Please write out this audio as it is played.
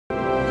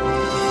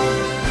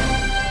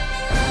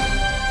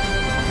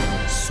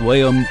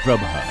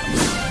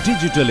SwayamPrabha.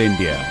 Digital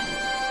India.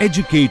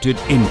 Educated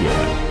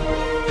India.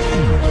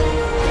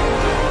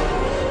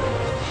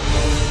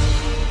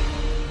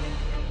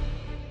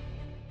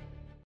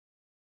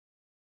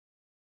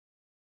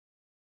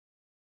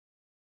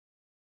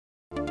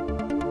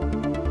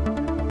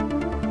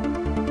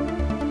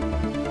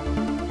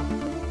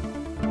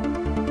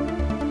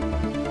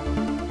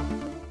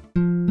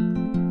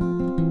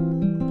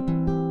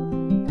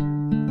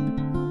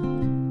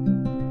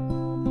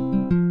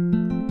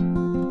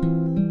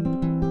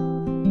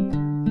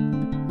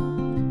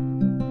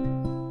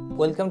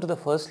 Welcome to the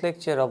first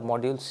lecture of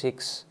Module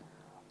 6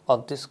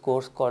 of this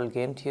course called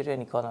Game Theory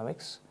and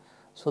Economics.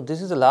 So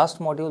this is the last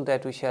module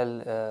that we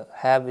shall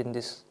have in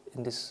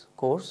this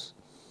course.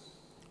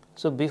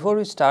 So before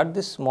we start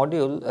this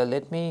module,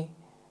 let me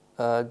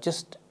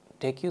just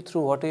take you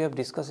through what we have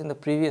discussed in the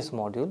previous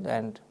module.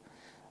 And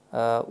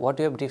what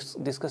we have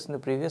discussed in the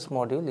previous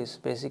module is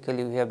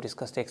basically we have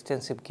discussed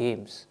extensive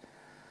games,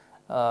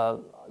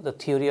 the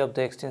theory of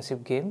the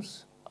extensive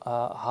games,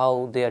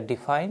 how they are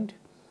defined,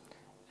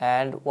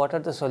 and what are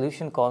the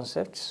solution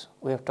concepts.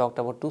 We have talked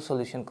about two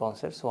solution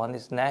concepts. One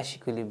is Nash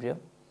equilibrium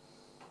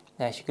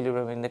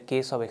in the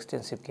case of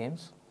extensive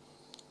games,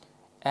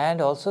 and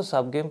also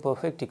subgame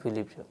perfect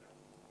equilibrium,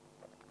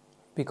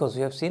 because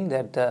we have seen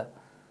that the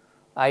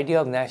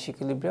idea of Nash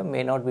equilibrium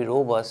may not be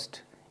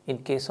robust in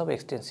case of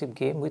extensive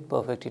game with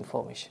perfect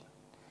information.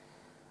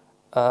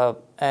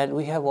 And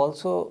we have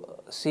also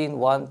seen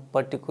one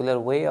particular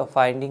way of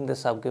finding the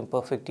subgame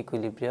perfect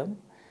equilibrium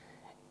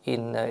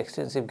in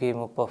extensive game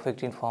of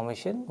perfect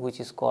information,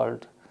 which is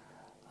called,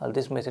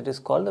 this method is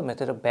called the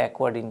method of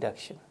backward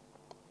induction.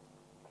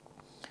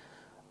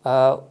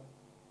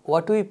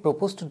 What we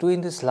propose to do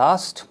in this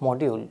last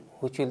module,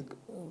 which will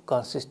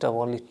consist of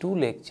only 2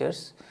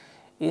 lectures,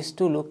 is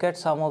to look at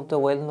some of the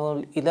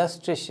well-known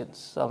illustrations,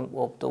 some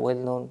of the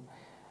well-known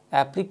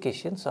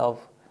applications of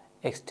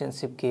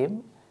extensive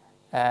game,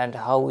 and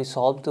how we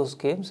solve those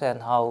games,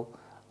 and how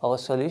our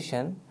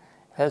solution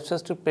helps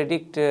us to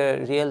predict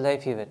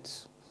real-life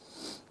events.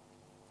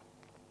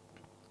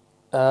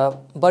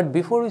 But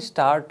before we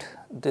start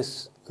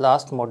this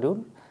last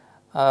module,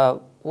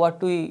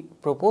 what we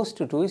propose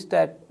to do is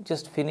that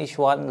just finish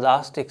one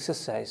last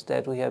exercise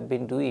that we have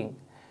been doing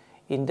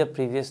in the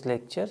previous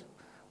lecture,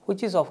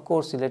 which is of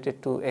course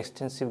related to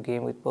extensive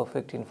game with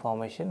perfect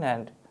information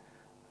and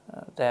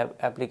the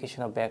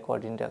application of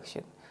backward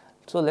induction.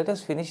 So let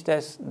us finish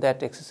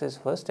that exercise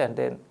first, and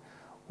then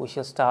we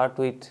shall start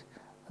with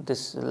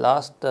this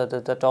last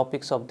the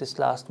topics of this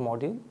last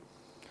module.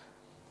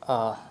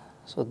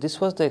 So this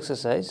was the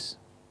exercise.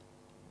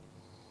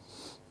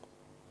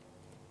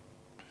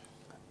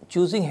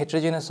 Choosing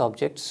heterogeneous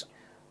objects.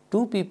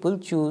 2 people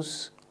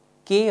choose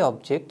k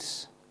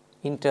objects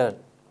in turn,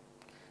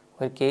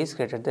 where k is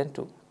greater than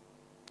 2.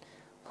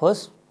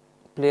 First,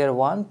 player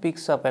 1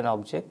 picks up an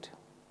object,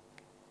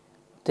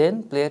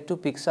 then player 2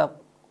 picks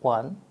up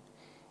one.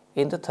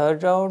 In the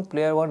third round,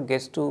 player 1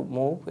 gets to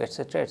move,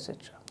 etc.,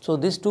 etc. So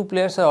these 2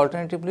 players are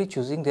alternatively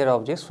choosing their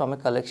objects from a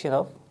collection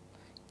of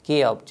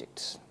k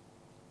objects.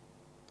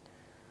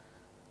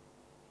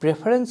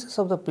 Preferences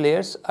of the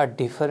players are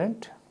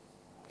different,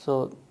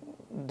 so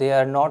they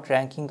are not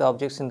ranking the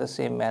objects in the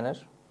same manner.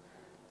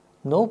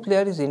 No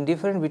player is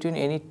indifferent between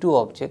any 2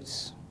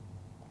 objects,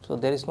 so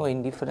there is no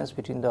indifference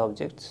between the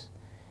objects.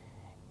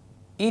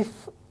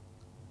 If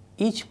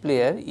each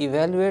player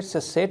evaluates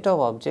a set of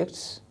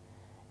objects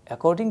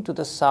according to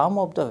the sum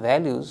of the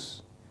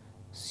values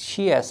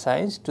she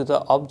assigns to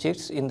the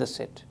objects in the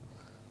set.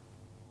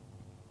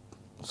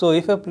 So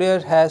if a player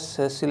has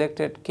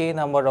selected k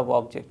number of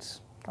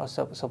objects, or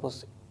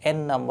suppose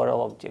n number of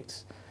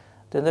objects,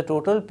 then the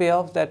total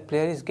payoff that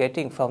player is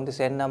getting from this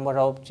n number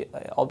of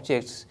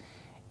objects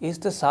is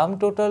the sum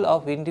total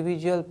of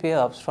individual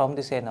payoffs from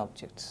this n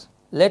objects.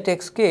 Let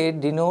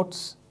xk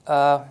denotes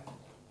the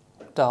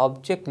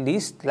object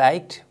least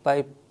liked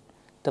by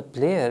the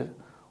player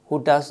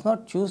who does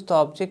not choose the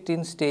object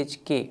in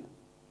stage k.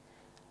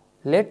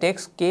 Let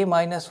xk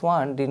minus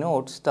 1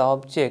 denotes the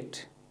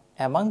object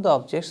among the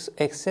objects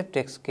except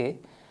xk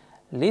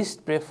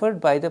least preferred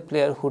by the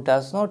player who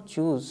does not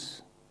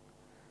choose,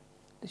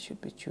 this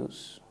should be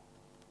choose,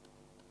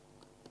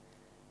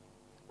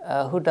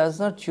 who does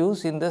not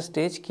choose in the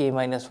stage k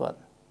minus 1.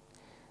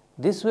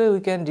 This way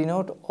we can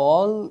denote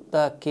all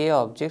the k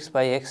objects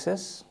by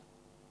xs,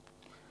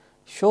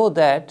 show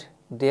that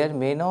there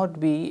may not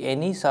be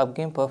any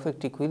subgame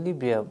perfect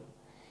equilibrium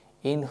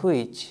in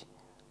which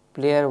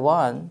player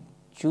 1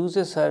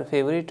 chooses her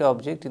favorite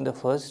object in the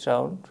first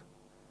round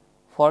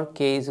for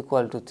k is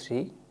equal to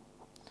 3.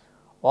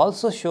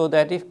 Also show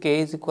that if k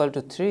is equal to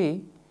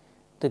 3,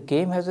 the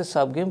game has a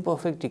subgame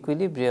perfect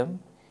equilibrium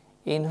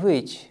in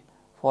which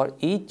for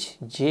each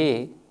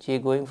j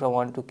going from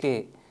 1 to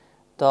k,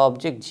 the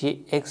object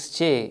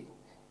xj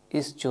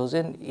is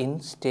chosen in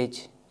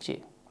stage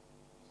j.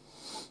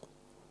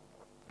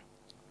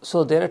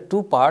 So there are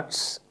 2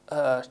 parts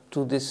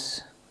to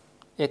this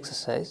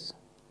exercise.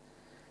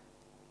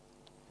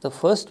 The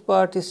first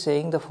part is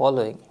saying the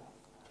following,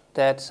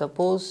 that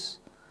suppose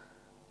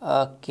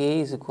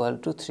k is equal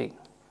to 3.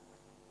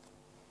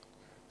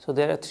 So,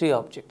 there are 3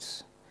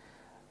 objects.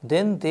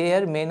 Then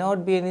there may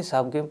not be any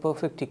subgame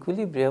perfect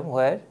equilibrium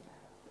where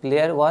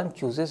player 1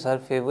 chooses her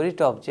favorite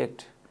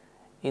object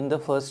in the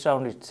first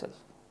round itself.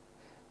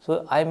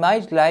 So, I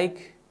might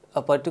like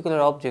a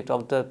particular object.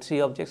 Of the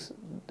 3 objects,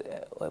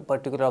 a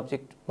particular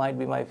object might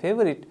be my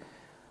favorite,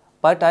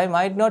 but I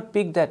might not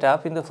pick that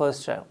up in the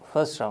first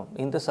round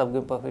in the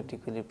subgame perfect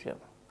equilibrium.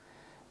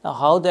 Now,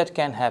 how that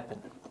can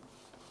happen?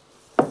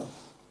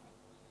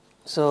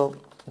 So,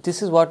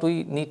 this is what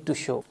we need to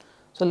show.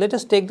 So, let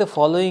us take the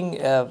following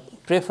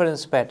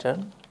preference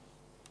pattern.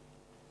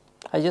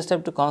 I just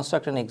have to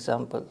construct an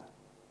example.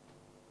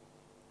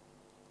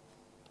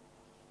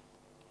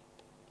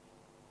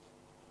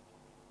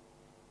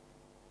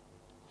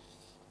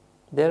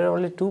 There are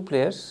only 2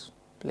 players,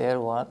 player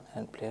 1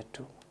 and player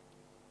 2.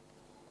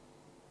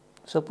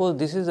 Suppose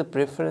this is the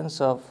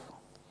preference of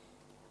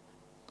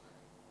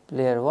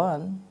player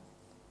 1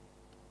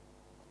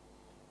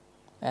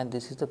 and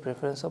this is the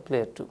preference of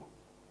player 2.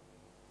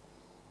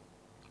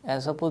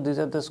 And suppose these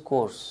are the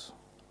scores.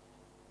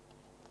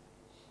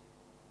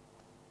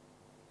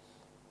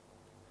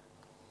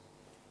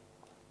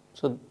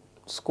 So,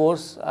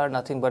 scores are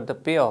nothing but the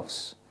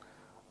payoffs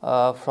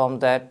from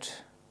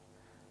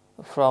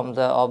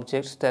the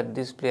objects that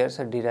these players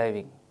are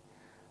deriving.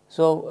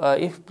 So,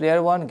 if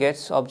player 1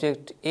 gets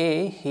object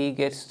A, he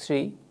gets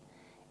 3,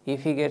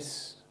 if he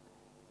gets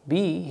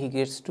B, he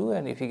gets 2,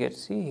 and if he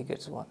gets C, he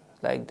gets 1,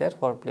 like that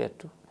for player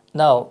 2.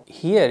 Now,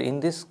 here in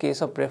this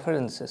case of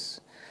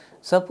preferences,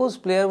 suppose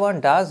player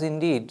 1 does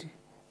indeed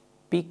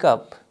pick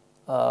up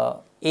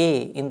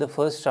A in the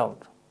first round.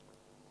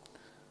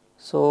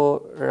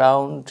 So,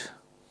 round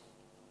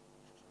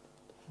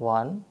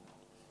 1,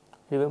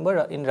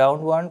 remember in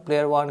round 1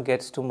 player 1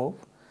 gets to move.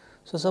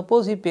 So,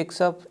 suppose he picks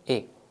up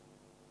A.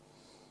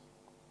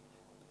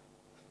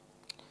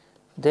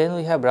 Then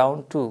we have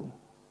round 2.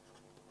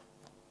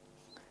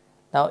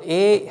 Now,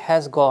 A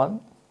has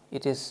gone,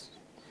 it is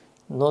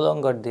no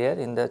longer there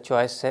in the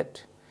choice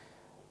set.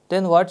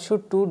 Then what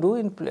should 2 do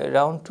in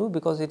round 2,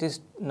 because it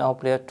is now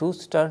player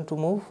 2's turn to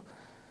move.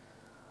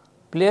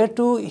 Player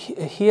 2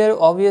 here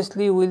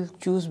obviously will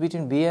choose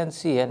between B and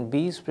C, and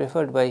B is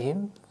preferred by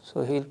him.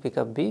 So, he will pick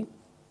up B,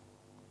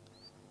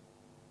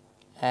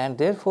 and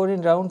therefore,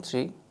 in round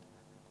 3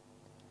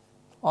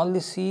 only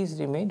C is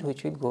remained,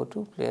 which will go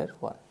to player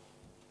 1.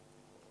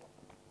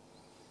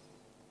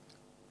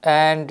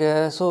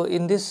 And so,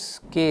 in this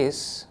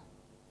case,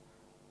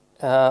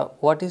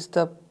 what is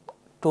the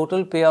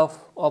total payoff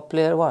of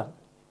player 1?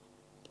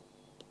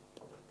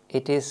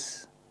 It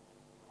is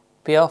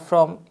payoff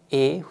from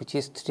A, which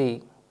is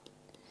 3,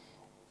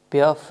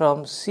 payoff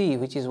from C,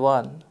 which is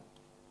 1,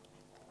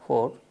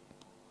 4,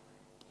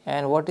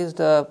 and what is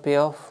the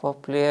payoff of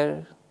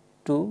player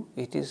 2?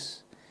 It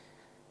is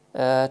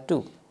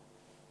 2.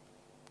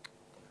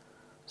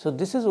 So,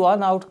 this is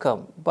one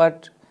outcome,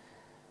 but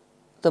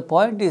the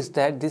point is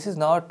that this is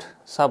not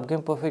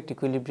subgame perfect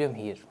equilibrium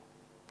here.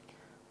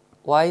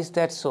 Why is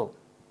that so?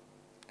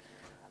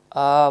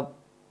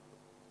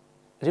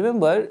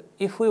 Remember,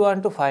 if we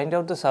want to find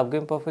out the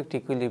subgame perfect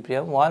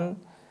equilibrium, one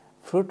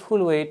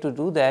fruitful way to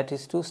do that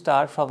is to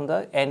start from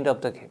the end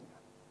of the game.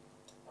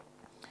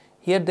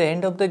 Here the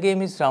end of the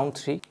game is round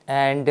 3,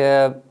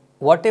 and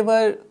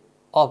whatever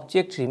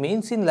object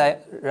remains in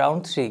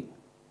round 3,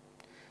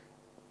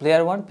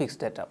 player 1 picks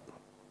that up.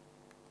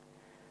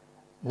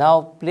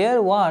 Now,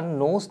 player 1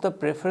 knows the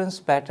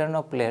preference pattern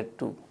of player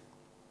 2,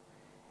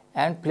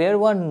 and player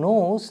 1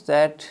 knows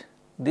that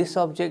this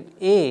object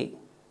A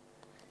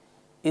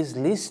is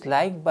least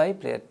liked by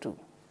player 2.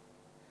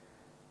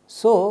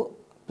 So,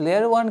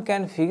 player 1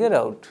 can figure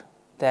out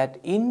that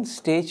in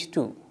stage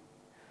 2,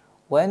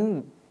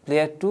 when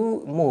player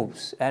 2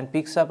 moves and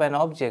picks up an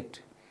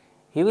object,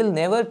 he will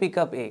never pick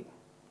up A,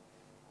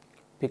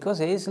 because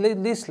A is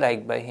least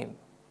liked by him.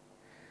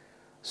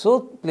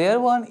 So, player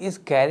 1 is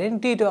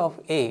guaranteed of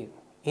A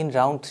in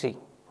round 3.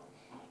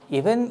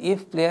 Even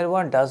if player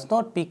 1 does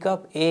not pick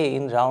up A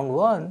in round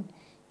 1,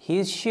 he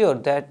is sure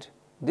that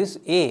this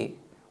A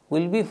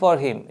will be for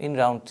him in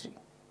round 3.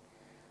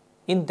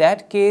 In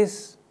that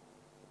case,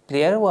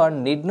 player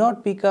 1 need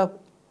not pick up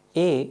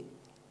A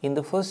in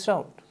the first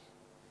round,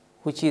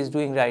 which he is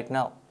doing right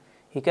now.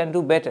 He can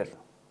do better.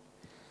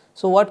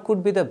 So, what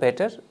could be the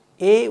better?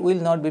 A will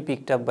not be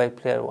picked up by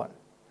player 1.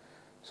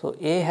 So,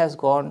 A has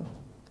gone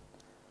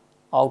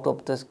out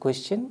of this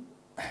question.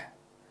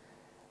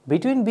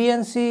 Between B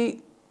and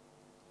C,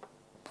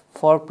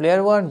 for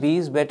player 1, B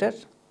is better.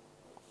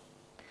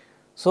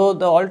 So,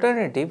 the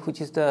alternative,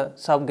 which is the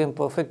subgame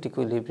perfect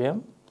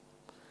equilibrium,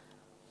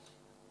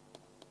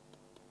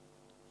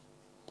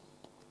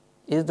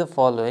 is the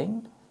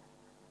following.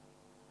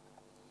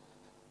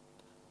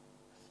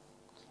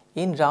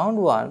 In round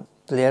 1,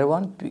 player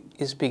 1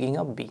 is picking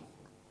up B.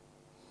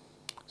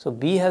 So,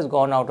 B has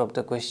gone out of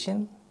the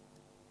question.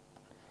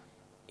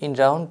 In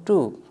round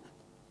 2,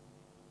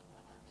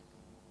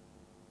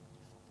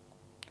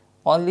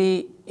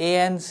 only A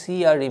and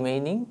C are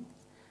remaining,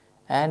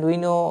 and we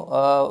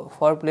know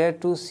for player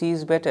 2 C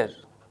is better,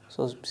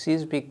 so C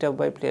is picked up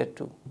by player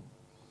 2,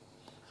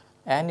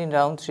 and in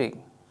round 3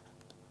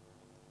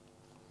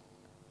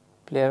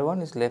 player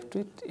 1 is left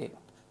with A.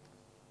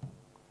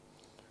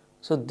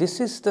 So this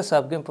is the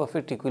subgame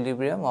perfect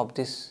equilibrium of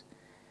this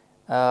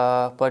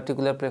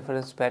particular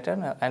preference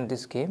pattern and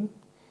this game.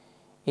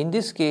 In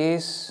this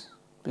case,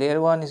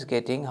 player 1 is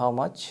getting how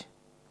much?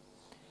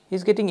 He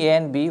is getting A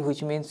and B,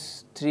 which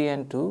means 3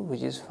 and 2,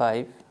 which is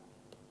 5,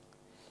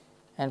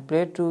 and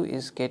player 2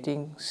 is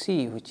getting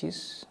C, which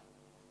is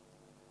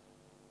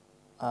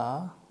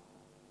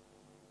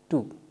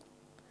 2.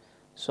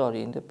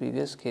 Sorry, in the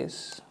previous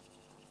case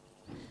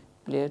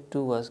player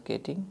 2 was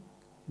getting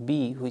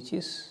B, which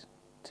is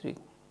 3.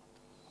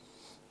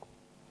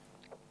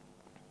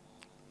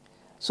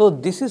 So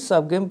this is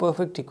subgame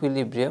perfect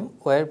equilibrium,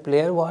 where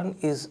player 1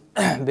 is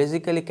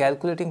basically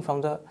calculating from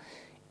the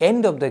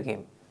end of the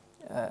game.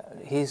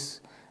 He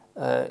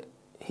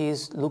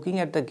is looking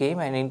at the game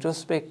and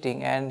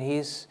introspecting, and he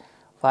is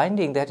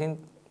finding that in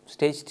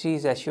stage 3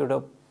 is assured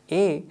of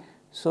A,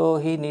 so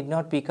he need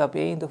not pick up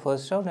A in the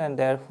first round, and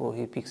therefore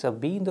he picks up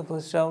B in the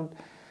first round,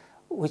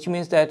 which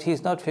means that he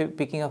is not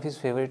picking up his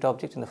favorite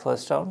object in the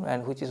first round,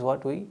 and which is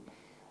what we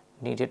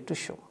needed to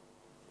show.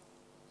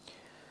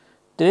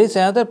 There is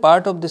another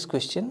part of this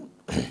question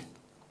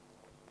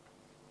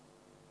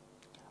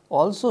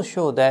also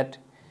show that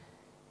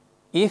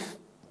if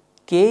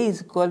K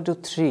is equal to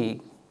 3,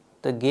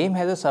 the game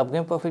has a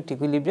subgame perfect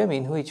equilibrium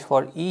in which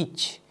for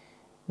each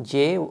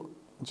j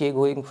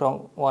going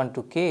from 1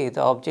 to K,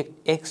 the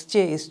object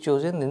xj is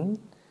chosen in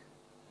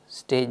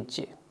stage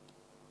j.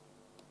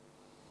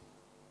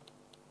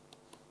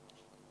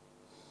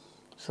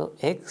 So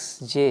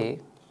xj,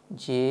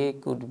 j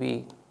could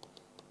be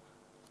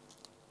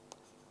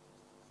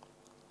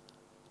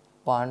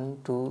 1,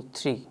 2,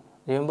 3.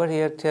 Remember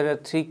here there are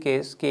 3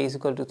 K's, K is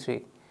equal to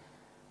 3.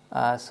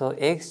 So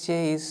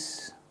xj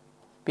is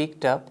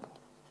picked up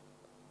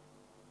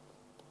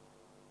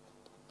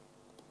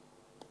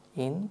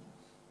in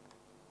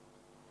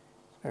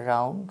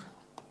round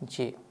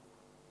j.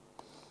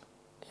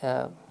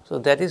 So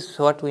that is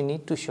what we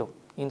need to show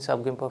in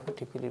subgame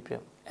perfect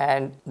equilibrium.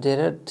 And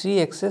there are 3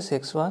 x's,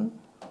 x1,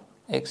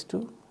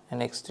 x2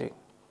 and x3.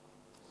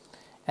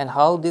 And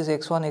how these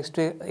x1,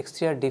 x2,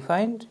 x3 are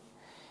defined?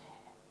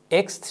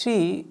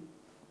 x3,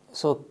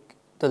 so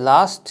the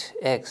last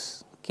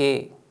x,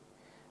 k,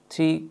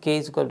 3, k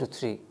is equal to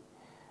 3.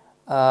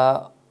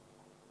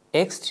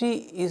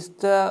 X3 is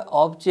the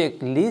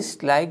object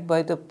least liked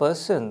by the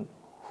person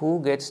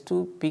who gets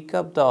to pick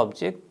up the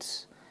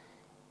objects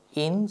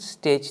in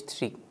stage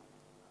 3,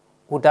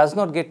 who does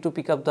not get to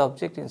pick up the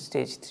object in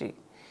stage 3.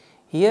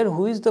 Here,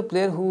 who is the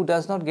player who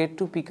does not get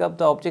to pick up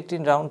the object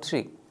in round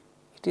 3?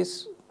 It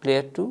is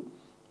player 2.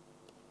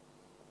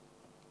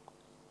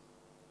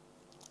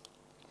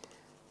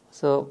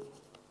 So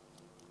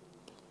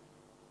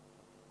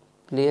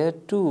player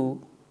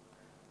 2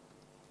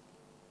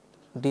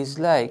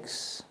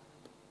 dislikes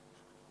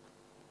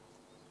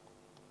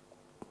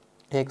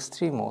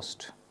x3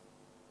 most,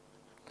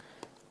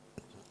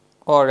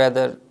 or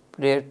rather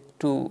player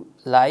 2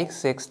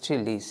 likes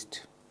x3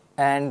 least.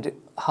 And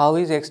how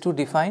is x2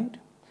 defined?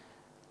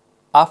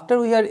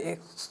 After we are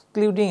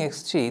excluding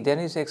x3, then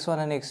is x1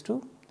 and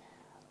x2.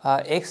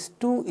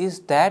 X2 is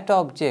that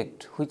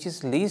object which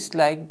is least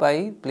liked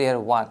by player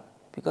 1,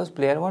 because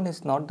player 1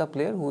 is not the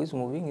player who is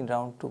moving in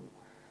round 2.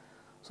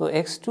 So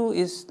x2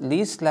 is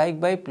least liked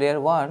by player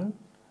 1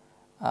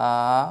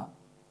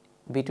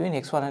 between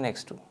x1 and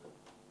x2.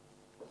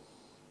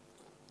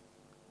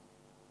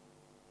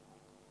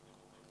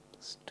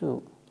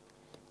 x2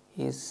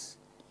 is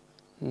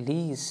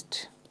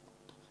least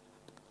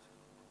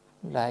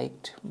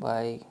liked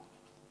by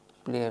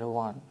player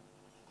 1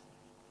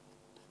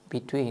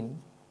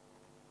 between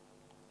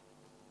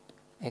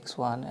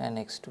x1 and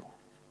x2.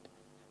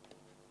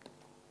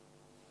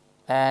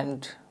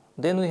 And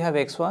then we have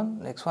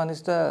x1. x1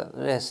 is the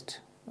rest,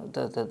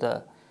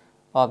 the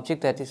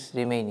object that is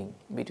remaining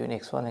between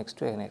x1,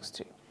 x2 and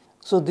x3.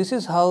 So this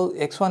is how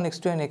x1,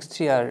 x2 and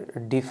x3 are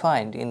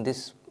defined in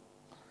this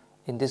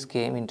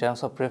game in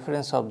terms of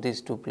preference of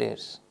these two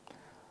players.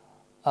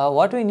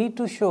 What we need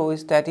to show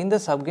is that in the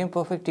subgame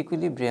perfect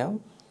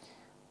equilibrium,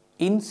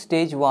 in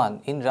stage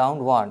 1, in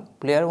round 1,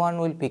 player 1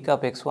 will pick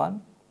up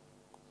x1,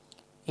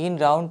 in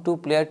round 2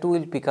 player 2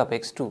 will pick up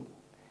x2,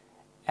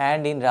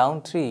 and in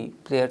round 3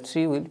 player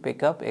 3 will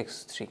pick up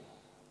x3.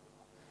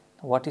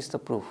 What is the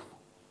proof?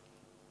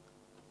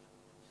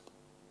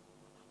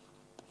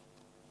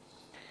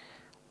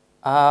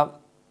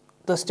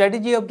 The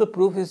strategy of the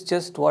proof is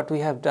just what we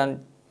have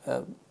done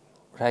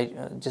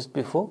just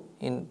before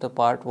in the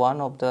part 1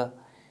 of the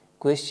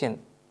question.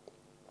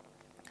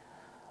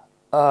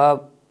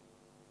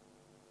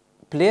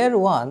 Player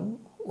 1,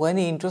 when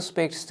he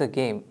introspects the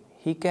game,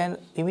 he can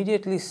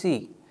immediately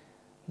see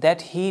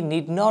that he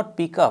need not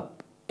pick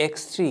up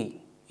x3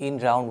 in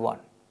round 1,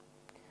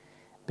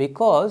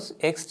 because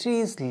x3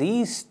 is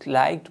least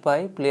liked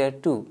by player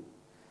 2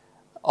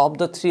 of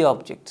the 3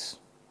 objects.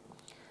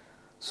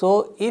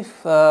 So,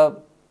 if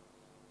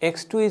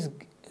x2 is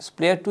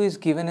player 2 is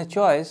given a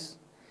choice,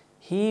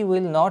 he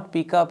will not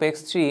pick up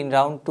x3 in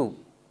round 2.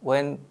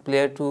 When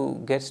player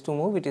 2 gets to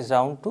move, it is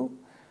round 2.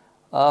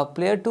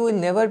 Player 2 will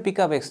never pick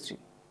up x3.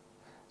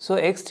 So,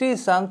 x3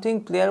 is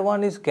something player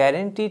 1 is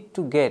guaranteed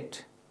to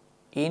get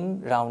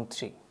in round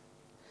 3.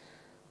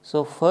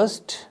 So,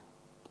 first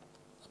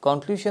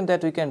conclusion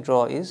that we can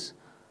draw is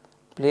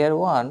player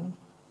 1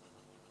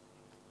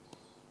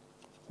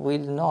 will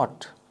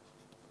not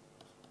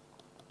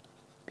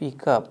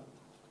pick up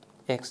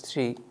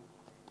x3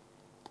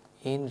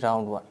 in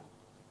round 1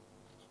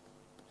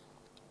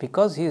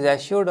 because he is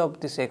assured of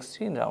this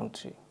x3 in round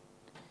 3.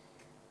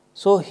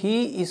 So,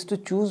 he is to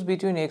choose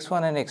between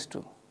x1 and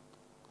x2,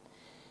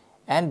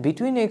 and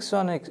between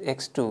x1 and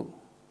x2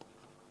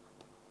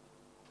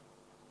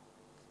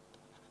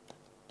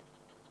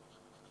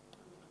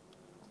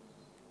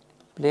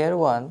 player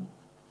 1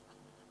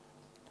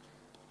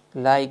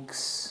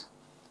 likes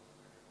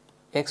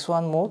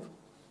x1 more,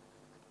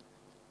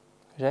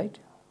 right.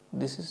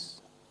 This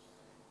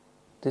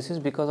is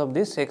because of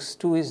this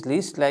x2 is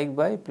least liked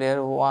by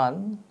player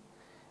 1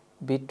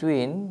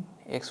 between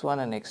x1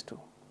 and x2.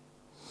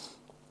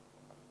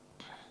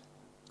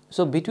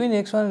 So, between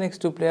x1 and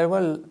x2 player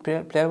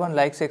 1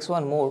 likes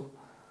x1 more.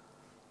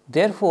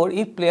 Therefore,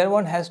 if player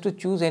 1 has to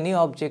choose any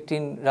object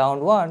in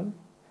round 1,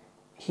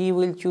 he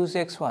will choose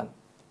x1.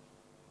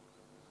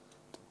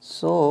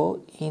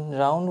 So, in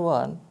round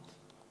 1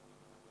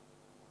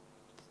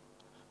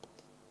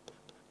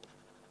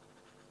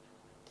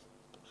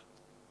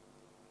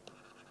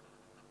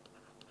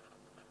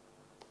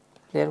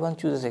 player 1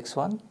 chooses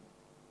x1.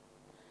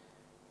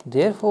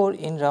 Therefore,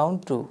 in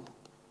round 2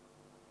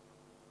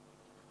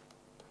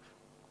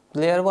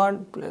 player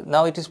 1,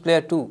 now it is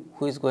player 2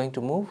 who is going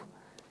to move.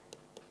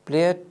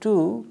 Player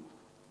 2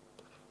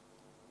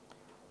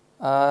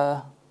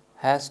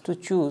 has to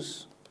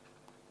choose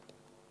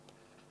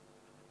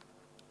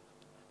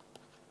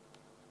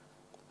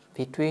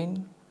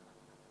between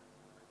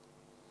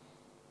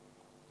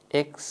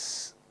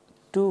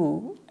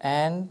x2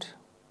 and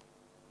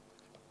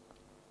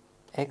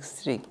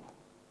x3,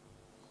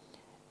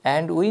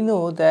 and we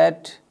know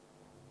that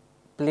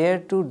player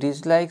 2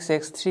 dislikes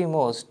x3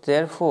 most.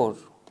 Therefore,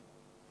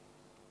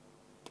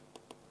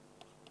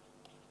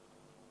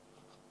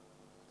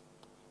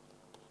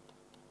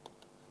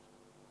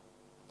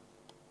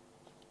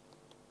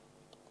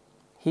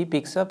 he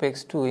picks up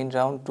x2 in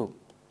round 2,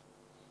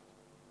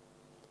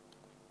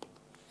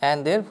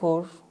 and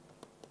therefore,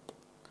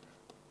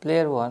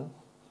 player 1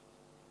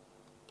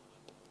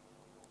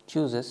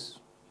 chooses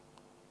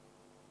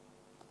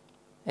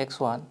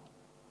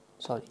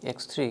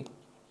x3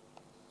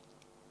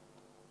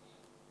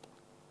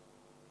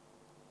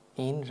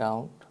 in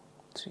round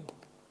 3,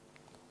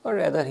 or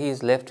rather he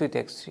is left with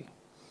x3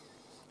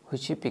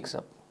 which he picks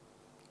up.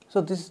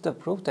 So, this is the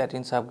proof that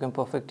in subgame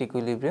perfect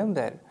equilibrium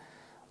there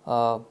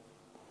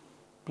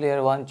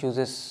player 1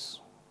 chooses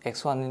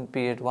x1 in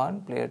period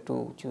 1, player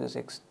 2 chooses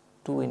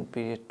x2 in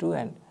period 2,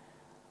 and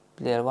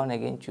player 1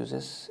 again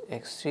chooses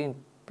x3 in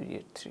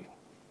period 3.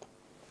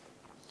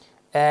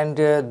 And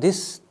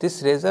this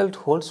result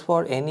holds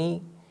for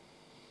any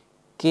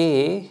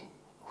k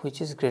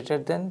which is greater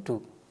than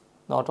 2,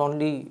 not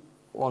only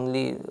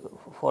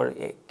for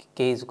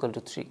k is equal to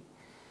 3.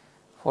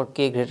 For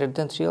k greater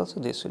than 3 also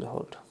this will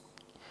hold.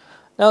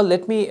 Now,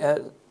 let me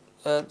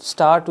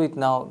start with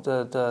now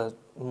the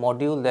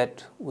module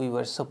that we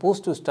were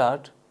supposed to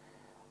start,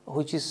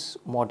 which is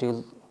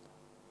module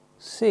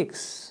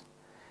 6,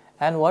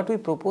 and what we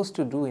propose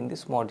to do in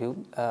this module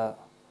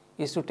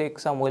is to take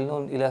some well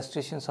known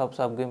illustrations of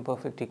subgame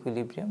perfect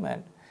equilibrium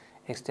and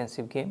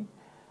extensive game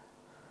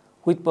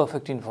with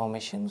perfect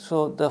information.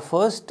 So, the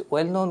first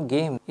well known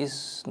game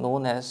is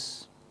known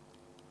as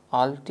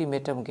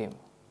Ultimatum Game.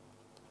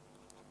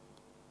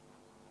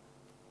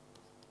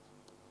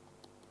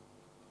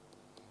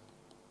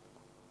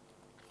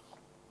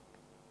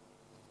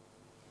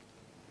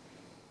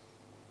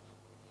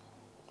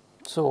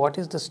 So, what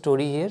is the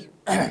story here?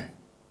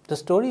 The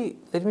story,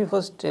 let me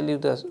first tell you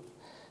the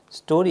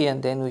story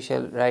and then we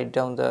shall write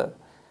down the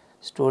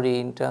story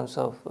in terms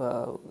of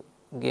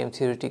game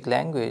theoretic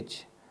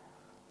language.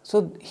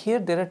 So, here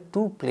there are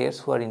two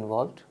players who are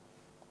involved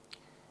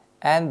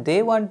and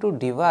they want to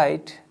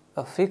divide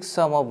a fixed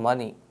sum of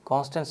money,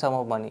 constant sum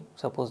of money,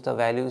 suppose the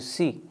value is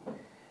C,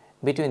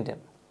 between them.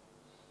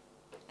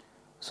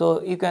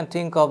 So, you can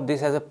think of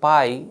this as a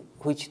pie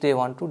which they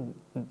want to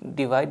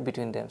divide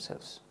between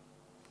themselves.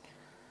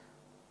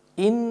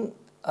 In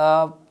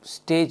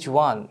stage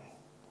 1,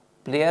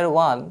 player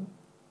 1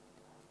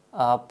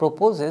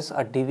 proposes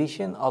a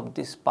division of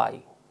this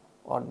pie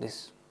or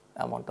this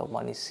amount of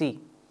money C.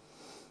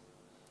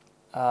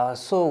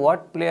 So,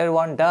 what player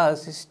 1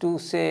 does is to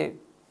say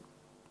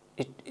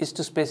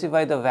to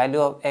specify the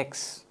value of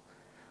x,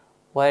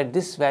 where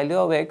this value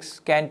of x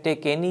can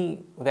take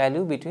any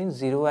value between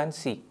 0 and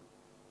C,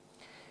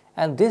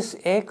 and this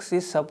x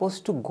is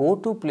supposed to go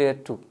to player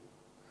 2.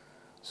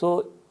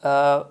 So,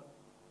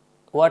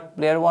 what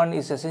player 1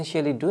 is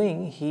essentially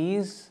doing, he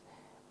is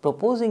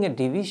proposing a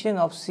division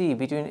of C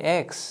between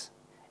x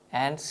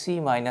and C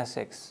minus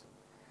x.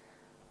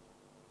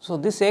 So,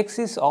 this x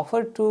is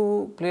offered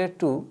to player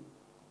 2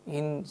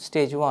 in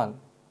stage 1.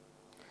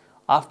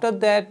 After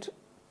that,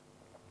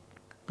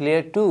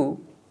 player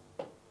 2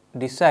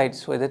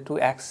 decides whether to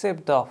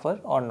accept the offer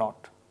or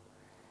not.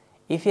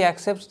 If he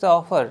accepts the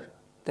offer,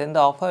 then the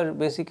offer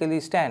basically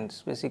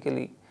stands.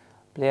 Basically,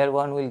 player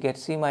 1 will get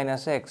C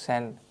minus x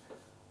and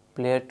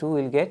player 2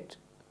 will get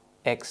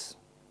x.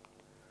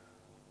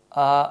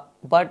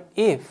 But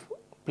if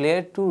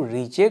player 2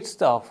 rejects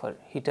the offer,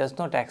 he does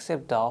not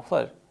accept the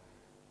offer,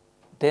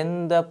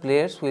 then the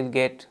players will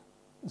get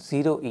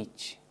 0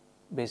 each.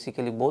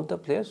 Basically, both the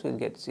players will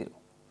get 0.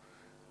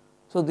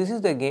 So, this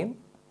is the game.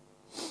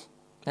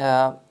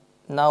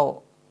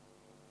 Now,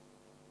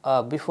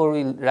 before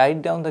we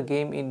write down the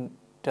game in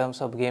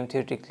terms of game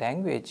theoretic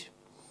language,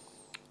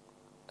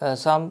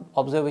 some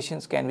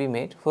observations can be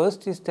made.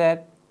 First is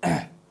that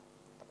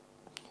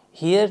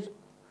here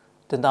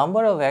the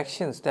number of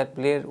actions that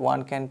player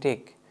 1 can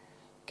take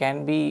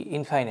can be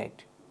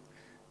infinite.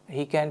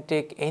 He can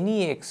take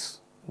any x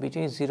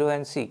between 0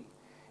 and C,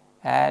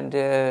 and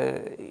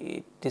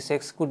this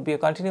x could be a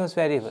continuous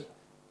variable.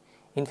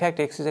 In fact,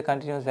 x is a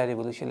continuous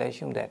variable, we shall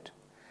assume that.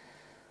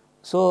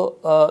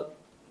 So,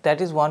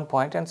 that is one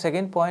point, and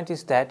second point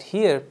is that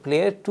here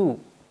player 2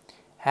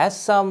 has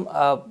some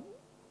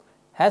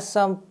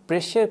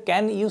pressure,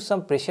 can use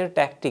some pressure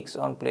tactics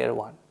on player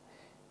 1,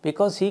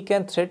 because he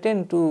can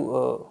threaten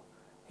to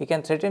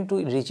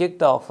reject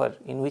the offer,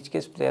 in which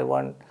case player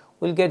 1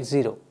 will get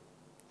 0.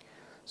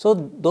 So,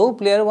 though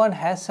player 1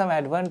 has some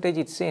advantage,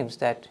 it seems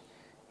that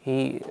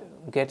he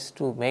gets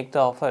to make the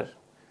offer,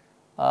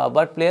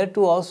 but player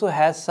 2 also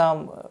has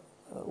some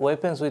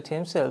weapons with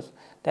himself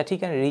that he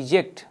can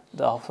reject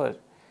the offer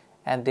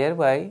and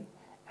thereby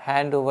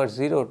hand over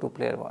 0 to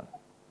player 1.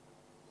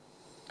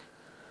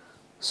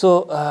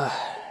 So,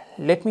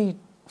 let me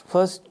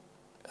first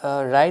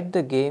write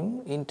the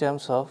game in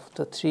terms of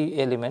the 4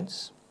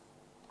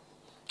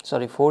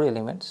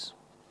 elements.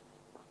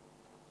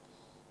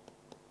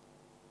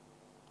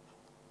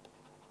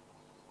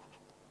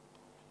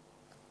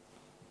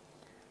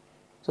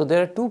 So,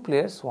 there are 2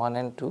 players, 1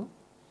 and 2.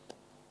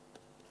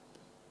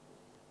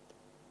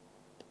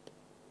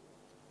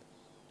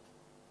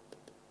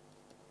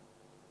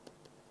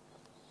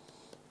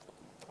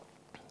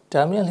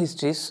 Terminal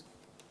histories.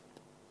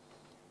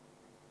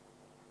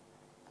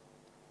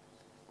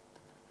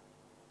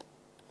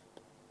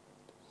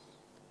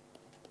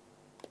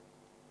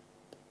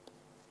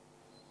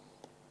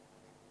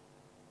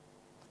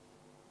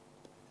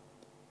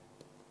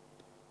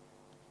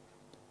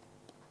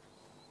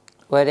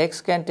 Where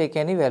x can take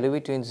any value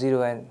between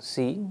 0 and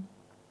C,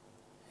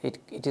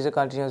 it is a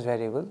continuous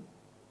variable.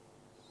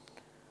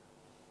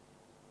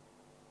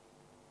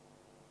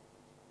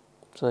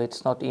 So, it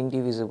is not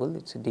indivisible,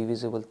 it is a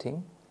divisible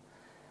thing.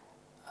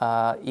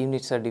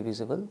 Units are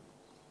divisible,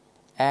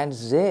 and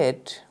Z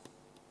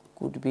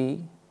could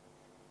be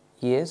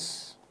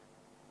yes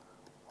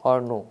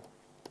or no.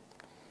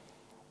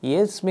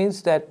 Yes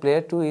means that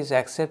player 2 is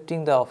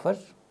accepting the offer,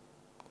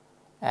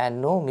 and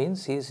no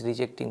means he is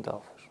rejecting the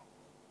offer.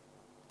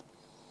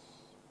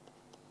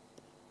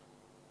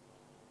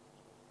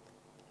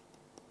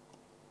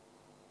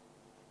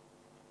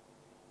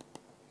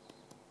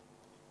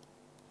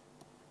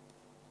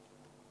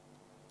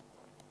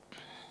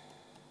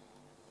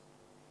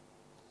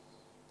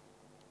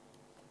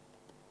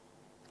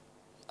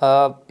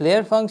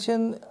 Player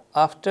function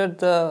after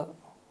the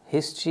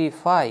history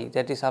phi,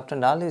 that is after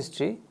null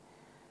history,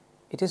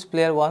 it is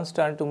player 1's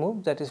turn to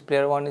move, that is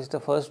player 1 is the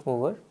first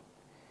mover,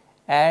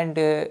 and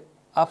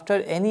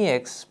after any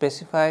x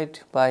specified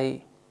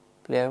by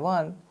player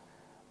 1,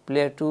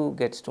 player 2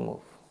 gets to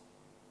move.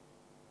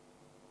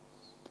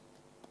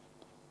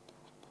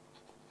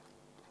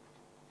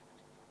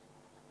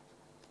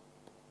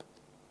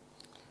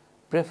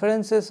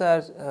 Preferences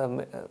are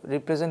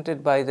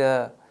represented by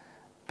the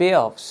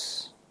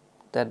payoffs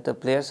that the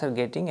players are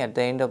getting at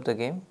the end of the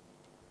game.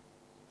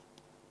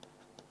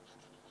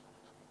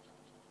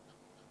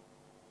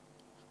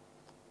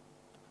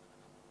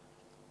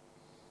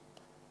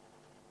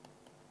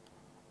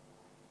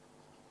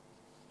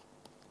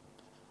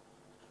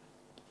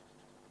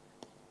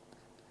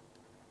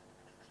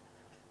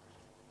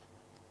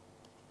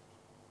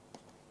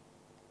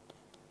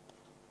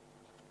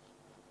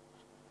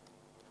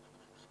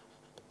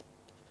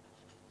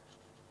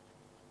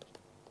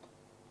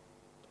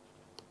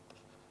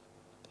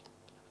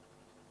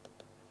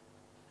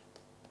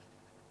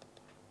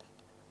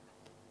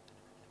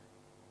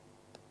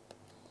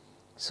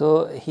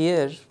 So,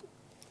 here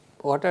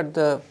what are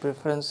the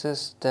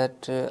preferences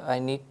that I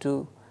need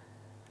to,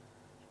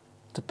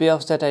 the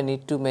payoffs that I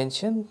need to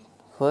mention?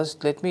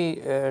 First, let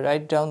me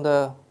write down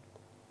the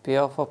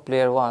payoff of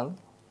player 1.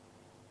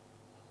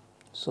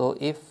 So,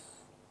 if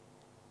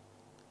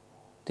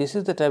this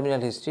is the terminal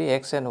history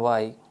x and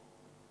y,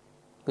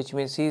 which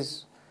means he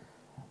is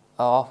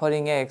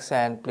offering x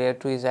and player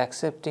 2 is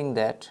accepting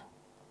that,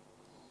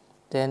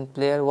 then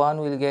player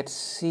 1 will get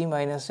C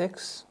minus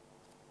x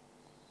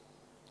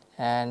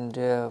and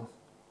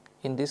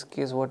in this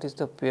case what is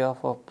the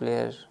payoff of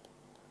player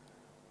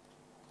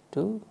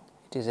 2?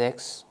 It is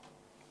x,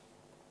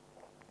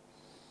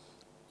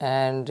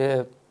 and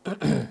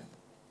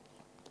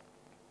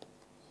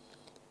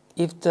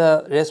if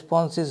the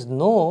response is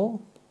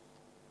no,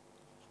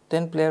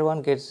 then player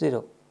 1 gets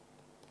 0,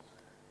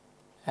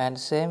 and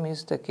same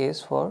is the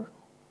case for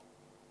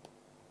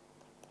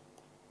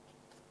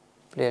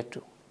player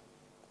 2.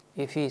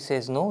 If he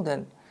says no,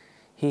 then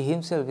he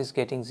himself is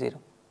getting 0.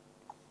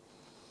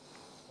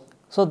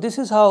 So, this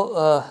is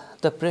how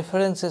the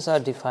preferences are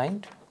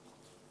defined,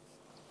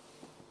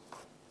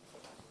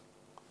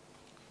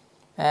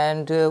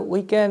 and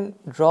we can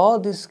draw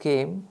this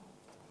game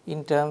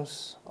in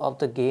terms of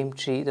the game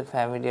tree, the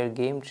familiar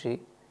game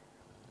tree.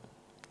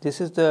 This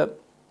is the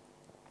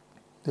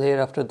layer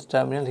after the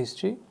terminal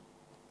history,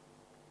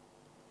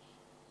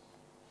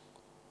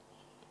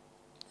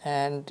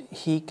 and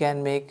he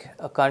can make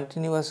a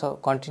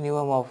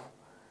continuum of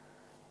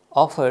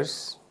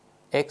offers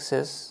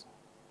x's.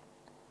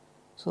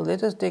 So,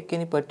 let us take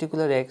any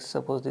particular x,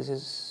 suppose this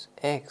is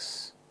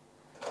x,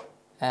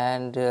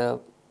 and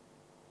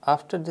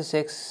after this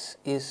x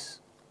is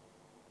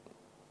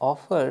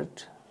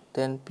offered,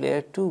 then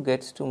player 2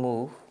 gets to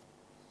move.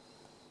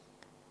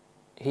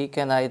 He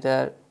can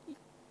either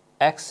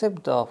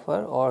accept the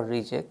offer or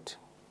reject.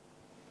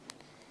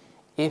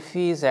 If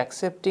he is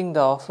accepting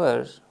the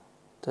offer,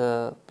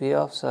 the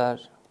payoffs are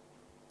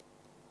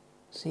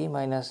c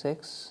minus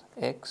x,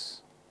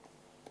 x,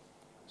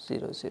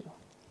 0, 0.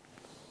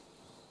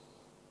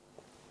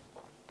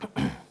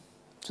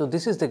 So,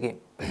 this is the game.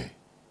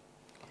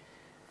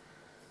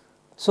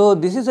 So,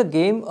 this is a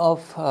game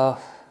of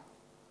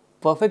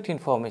perfect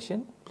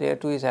information. Player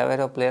 2 is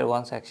aware of player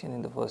 1's action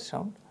in the first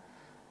round,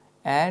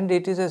 and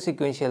it is a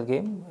sequential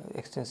game,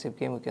 extensive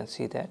game, you can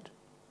see that.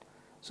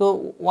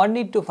 So, one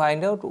need to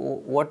find out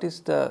what is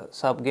the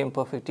subgame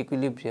perfect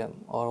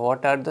equilibrium, or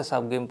what are the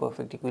subgame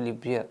perfect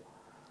equilibria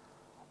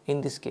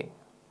in this game.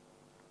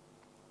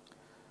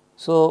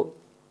 So,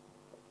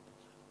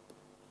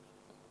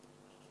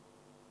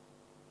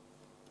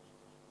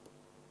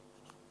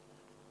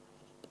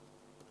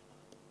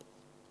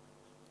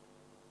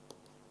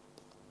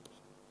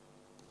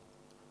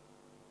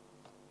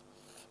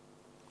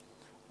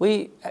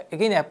 we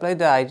again apply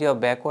the idea of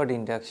backward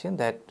induction,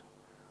 that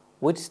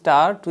we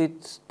start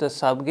with the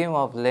subgame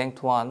of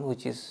length 1,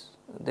 which is,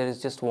 there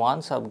is just one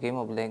subgame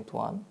of length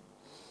 1,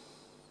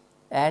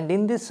 and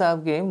in this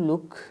subgame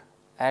look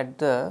at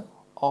the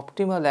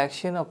optimal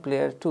action of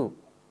player 2.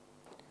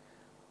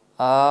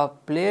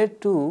 Player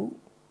 2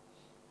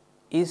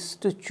 is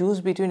to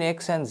choose between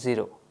x and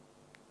 0.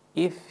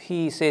 If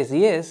he says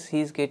yes,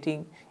 he is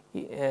getting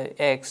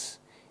x.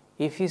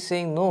 If he is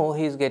saying no,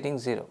 he is getting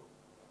 0.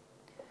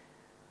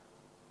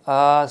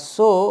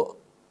 So,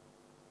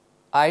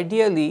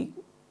 ideally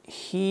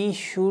he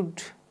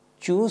should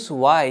choose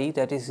y,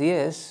 that is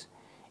yes,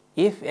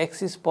 if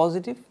x is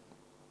positive,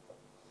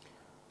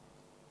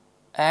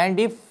 and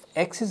if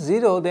x is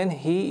 0, then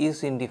he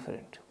is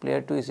indifferent,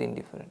 player 2 is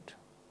indifferent.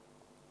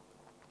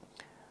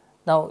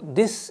 Now,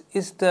 this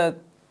is the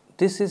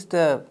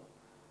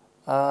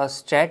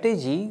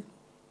strategy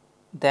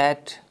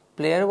that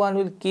player 1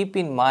 will keep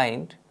in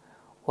mind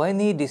when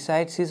he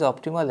decides his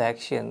optimal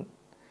action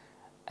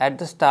at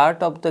the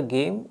start of the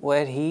game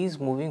where he is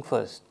moving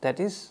first, that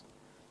is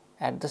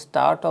at the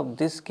start of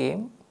this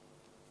game,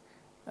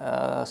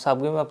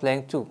 subgame of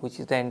length 2, which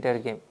is the entire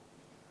game.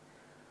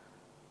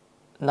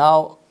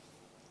 Now,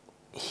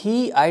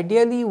 he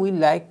ideally will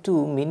like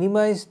to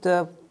minimize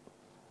the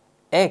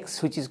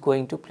x which is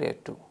going to player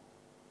 2,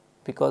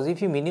 because if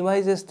he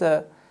minimizes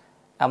the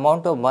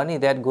amount of money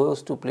that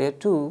goes to player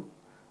 2,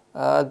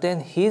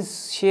 then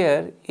his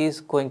share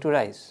is going to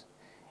rise.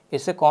 It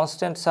is a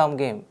constant sum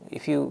game.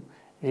 If you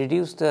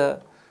reduce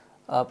the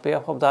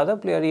payoff of the other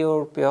player,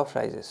 your payoff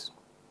rises.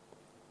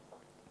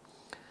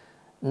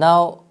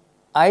 Now,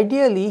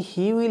 ideally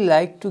he will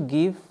like to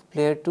give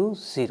player 2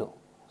 0.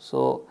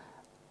 So,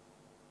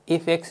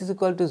 if x is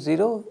equal to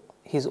 0,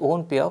 his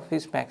own payoff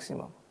is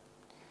maximum.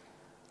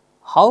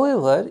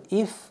 However,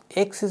 if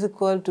x is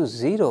equal to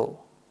 0,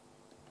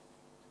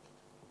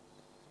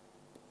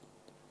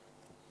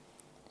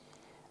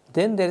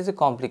 then there is a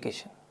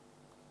complication.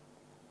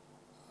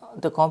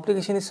 The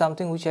complication is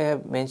something which I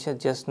have mentioned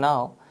just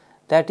now,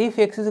 that if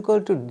x is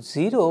equal to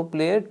 0,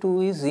 player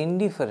 2 is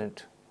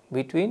indifferent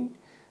between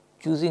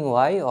choosing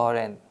y or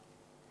n.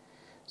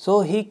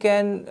 So, he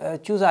can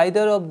choose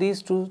either of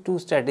these two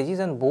strategies,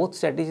 and both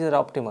strategies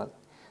are optimal.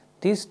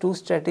 These two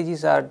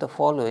strategies are the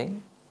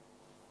following.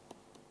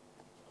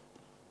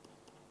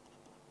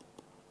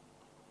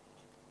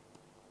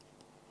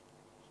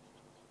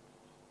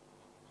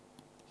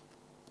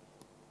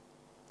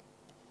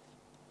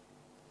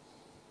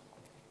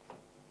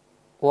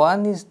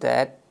 One is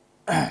that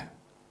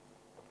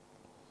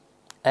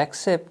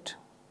accept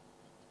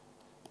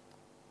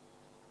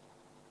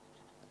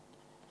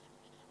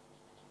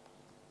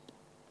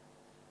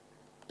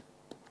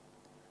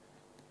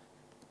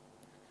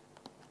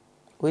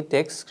with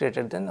x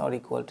greater than or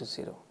equal to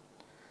 0.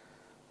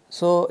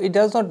 So, it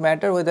does not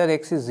matter whether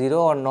x is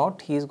 0 or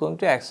not, he is going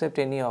to accept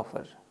any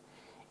offer.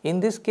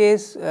 In this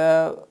case, we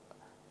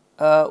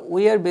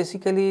are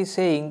basically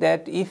saying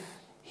that if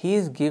he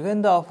is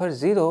given the offer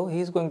 0, he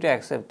is going to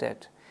accept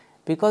that,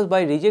 because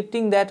by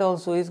rejecting that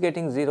also he is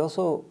getting 0.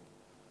 So,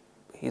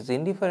 he is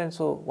indifferent,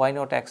 so why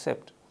not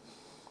accept?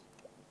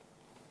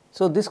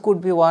 So, this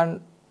could be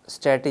one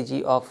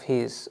strategy of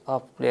his,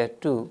 of player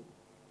 2,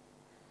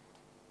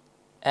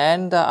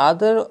 and the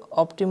other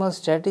optimal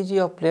strategy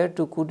of player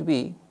 2 could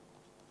be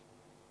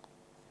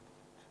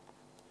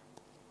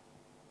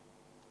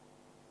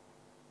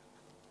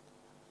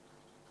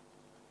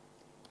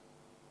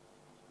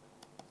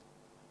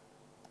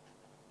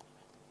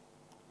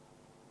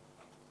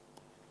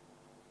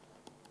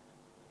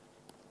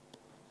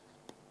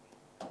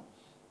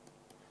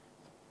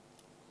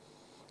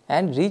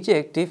and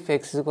reject if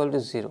x is equal to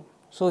 0.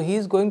 So, he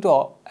is going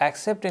to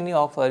accept any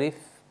offer if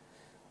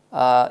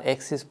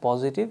x is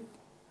positive,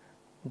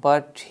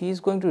 but he is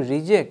going to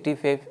reject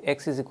if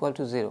x is equal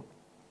to 0.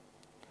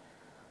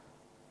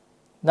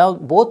 Now,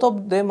 both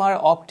of them are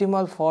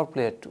optimal for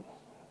player 2,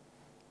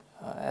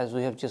 as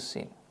we have just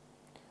seen,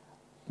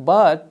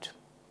 but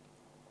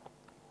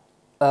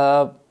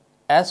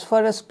as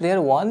far as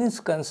player 1 is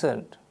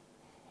concerned,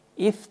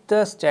 if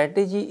the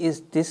strategy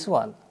is this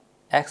one,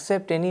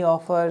 accept any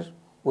offer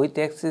with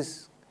x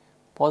is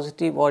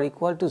positive or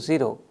equal to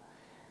 0,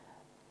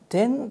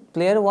 then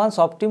player 1's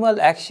optimal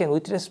action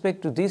with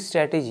respect to this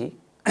strategy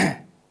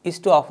is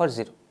to offer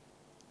 0.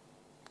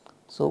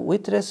 So,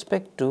 with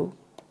respect to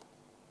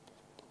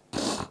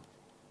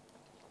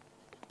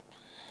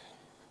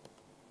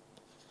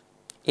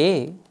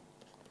A,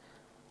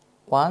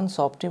 one's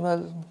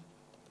optimal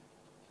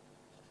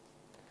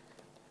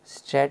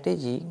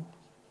strategy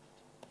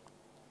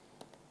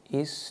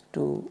is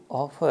to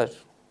offer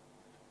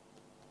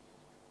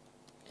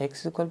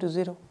x equal to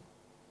 0.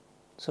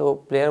 So,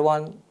 player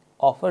 1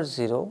 offers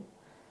 0,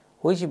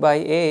 which by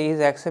A is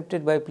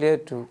accepted by player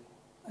 2,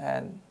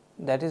 and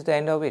that is the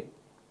end of it.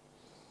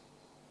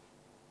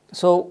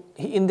 So,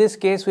 in this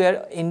case we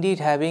are indeed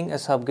having a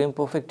subgame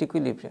perfect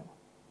equilibrium.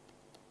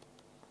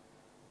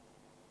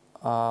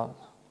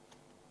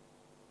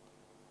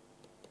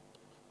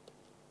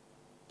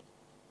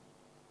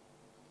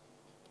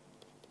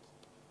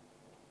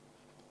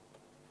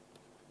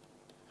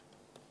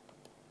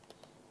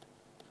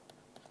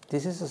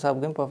 This is a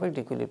subgame perfect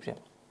equilibrium.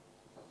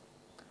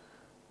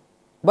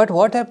 But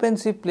what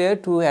happens if player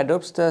 2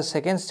 adopts the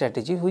second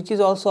strategy, which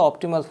is also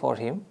optimal for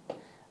him,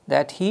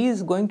 that he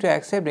is going to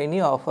accept any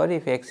offer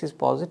if x is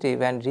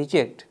positive and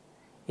reject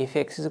if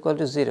x is equal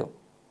to 0.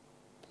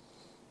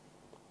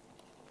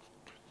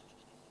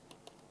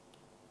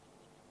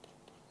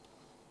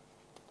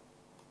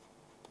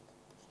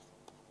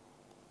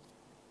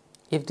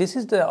 If this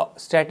is the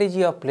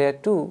strategy of player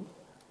 2,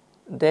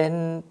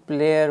 then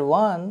player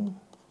 1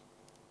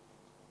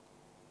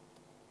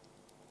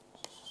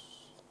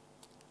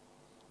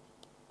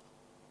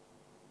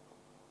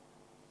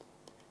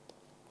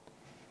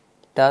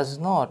 does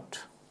not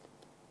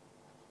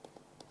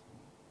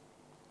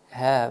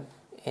have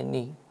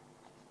any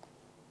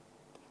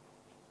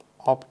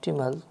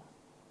optimal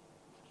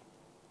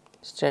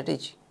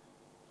strategy.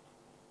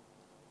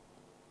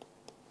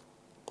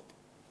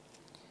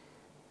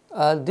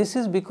 This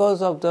is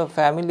because of the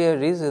familiar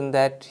reason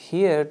that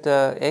here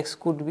the x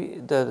could be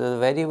the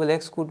variable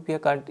x could be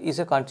is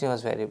a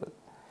continuous variable.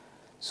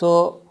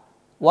 So,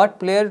 what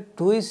player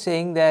 2 is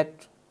saying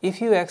that if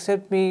you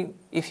accept me,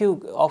 if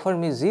you offer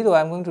me 0,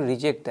 I am going to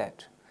reject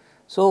that.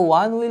 So,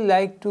 one will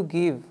like to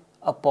give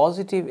a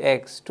positive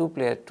x to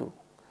player 2,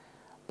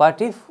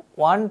 but if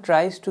one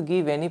tries to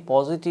give any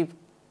positive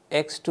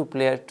x to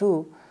player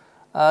 2,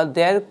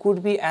 there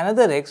could be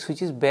another x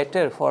which is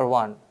better for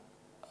one.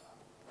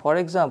 For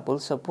example,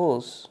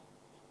 suppose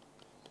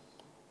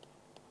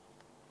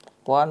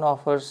one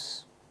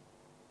offers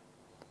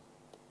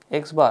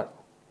x bar,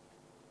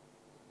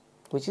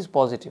 which is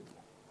positive.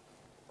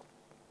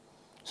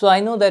 So, I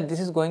know that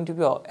this is going to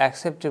be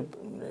accepted.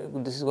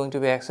 This is going to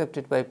be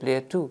accepted by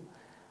player 2,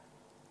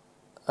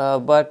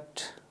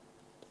 but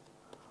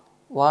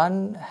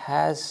one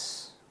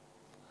has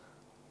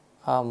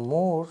a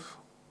more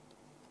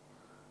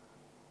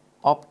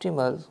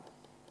optimal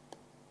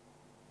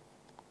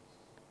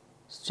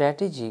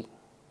strategy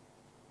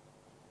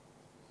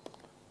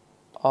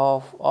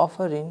of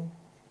offering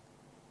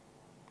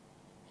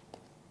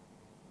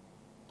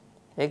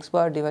x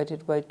bar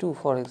divided by 2,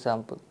 for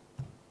example.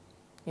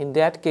 In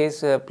that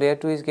case, player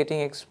 2 is getting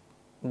x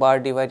bar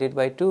divided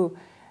by 2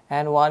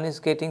 and 1 is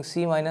getting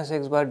c minus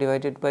x bar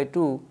divided by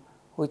 2,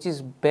 which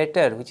is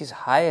better, which is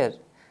higher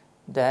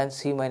than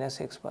c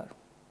minus x bar.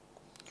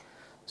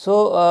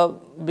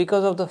 So,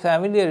 because of the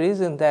familiar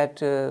reason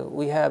that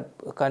we have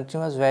a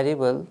continuous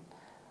variable,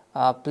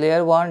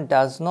 player 1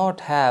 does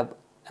not have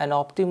an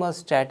optimal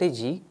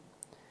strategy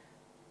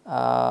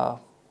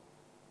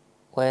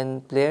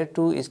when player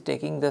 2 is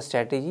taking the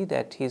strategy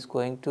that he is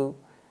going to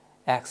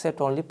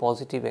accept only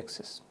positive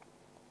x's.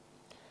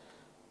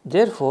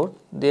 Therefore,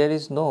 there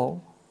is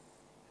no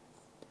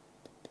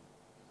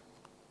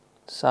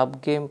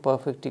subgame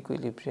perfect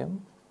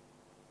equilibrium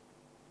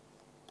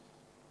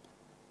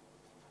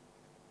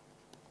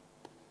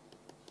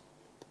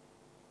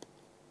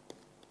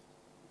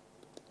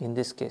in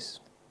this case.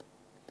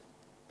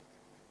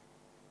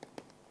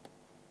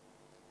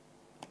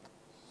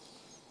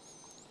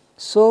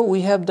 So,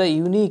 we have the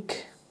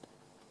unique,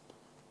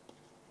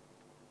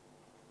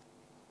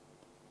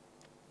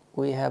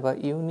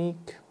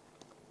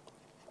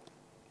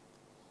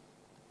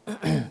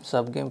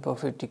 subgame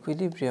perfect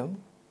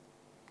equilibrium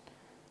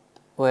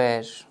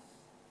where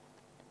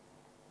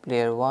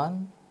player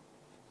 1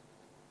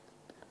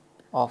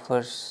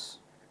 offers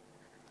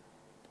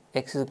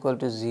x is equal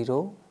to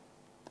 0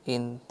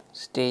 in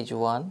stage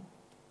 1,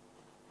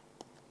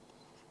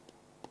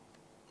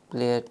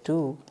 player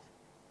 2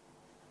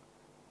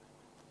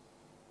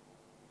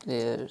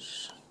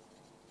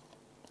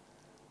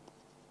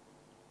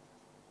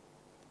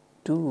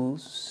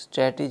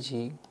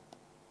 strategy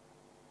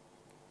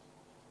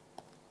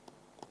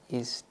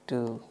is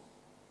to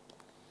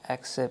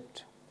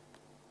accept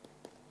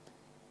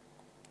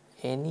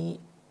any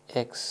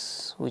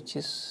x which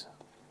is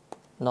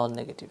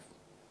non-negative.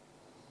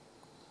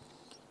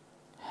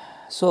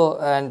 So,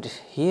 and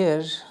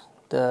here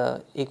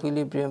the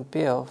equilibrium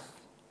payoff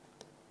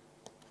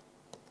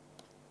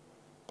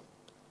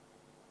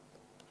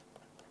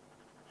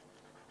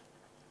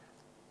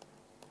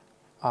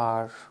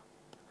are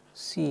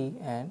C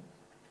and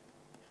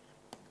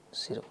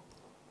 0.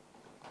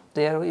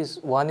 There is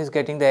one is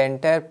getting the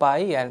entire pi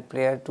and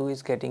player 2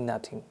 is getting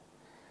nothing.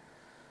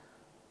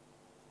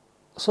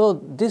 So,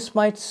 this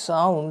might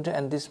sound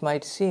and this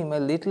might seem a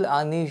little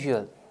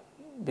unusual,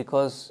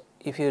 because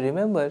if you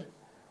remember,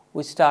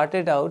 we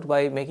started out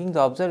by making the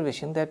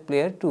observation that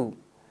player 2,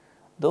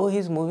 though he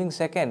is moving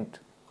second,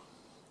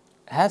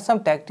 has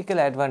some tactical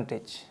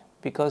advantage,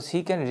 because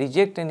he can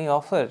reject any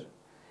offer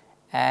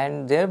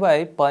and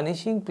thereby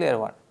punishing player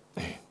 1.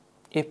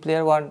 If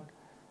player 1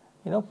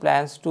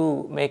 plans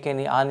to make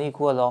any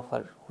unequal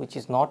offer which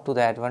is not to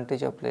the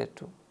advantage of player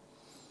 2.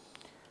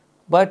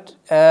 But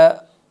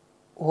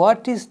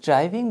what is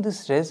driving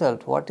this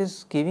result, what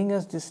is giving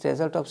us this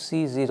result of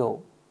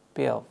C0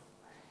 payoff,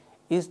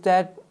 is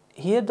that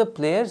here the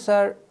players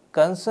are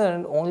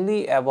concerned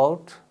only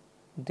about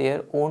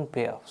their own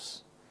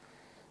payoffs.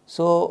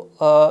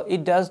 So,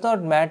 it does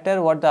not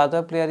matter what the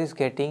other player is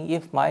getting.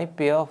 If my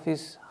payoff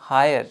is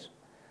higher,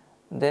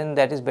 then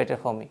that is better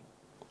for me.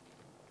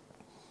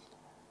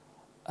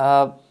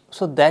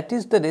 So, that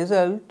is the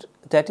result,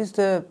 that is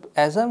the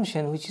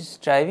assumption which is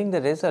driving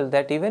the result,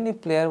 that even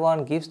if player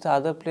 1 gives the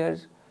other player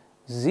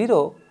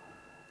 0,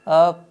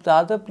 the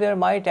other player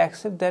might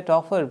accept that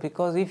offer,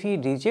 because if he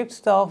rejects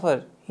the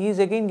offer, he is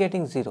again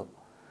getting 0.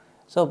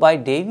 So, by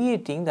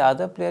deviating, the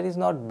other player is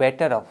not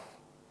better off,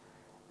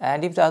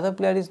 and if the other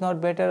player is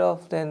not better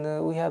off,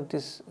 then we have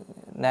this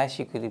Nash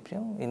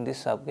equilibrium in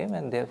this subgame,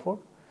 and therefore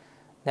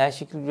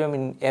Nash equilibrium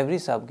in every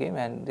subgame,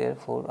 and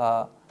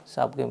therefore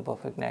subgame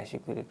perfect Nash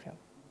equilibrium.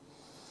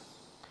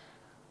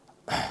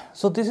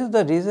 So, this is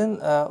the reason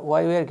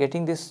why we are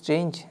getting this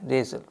strange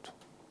result.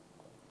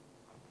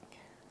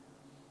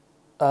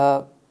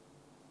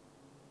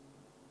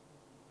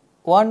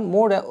 One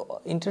more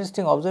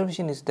interesting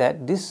observation is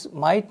that this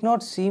might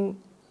not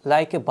seem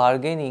like a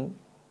bargaining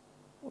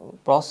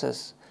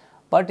process,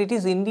 but it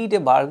is indeed a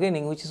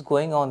bargaining which is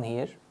going on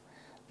here.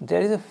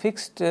 There is a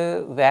fixed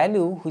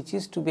value which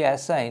is to be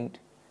assigned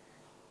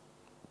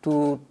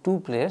to two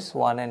players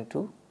 1 and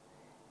 2,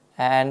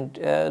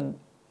 and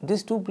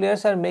these two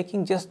players are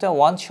making just a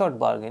one shot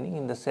bargaining,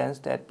 in the sense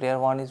that player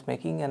 1 is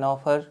making an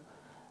offer,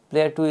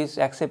 player 2 is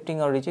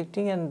accepting or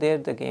rejecting, and there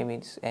the game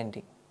is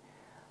ending.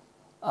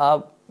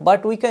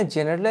 But we can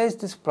generalize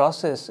this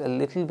process a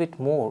little bit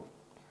more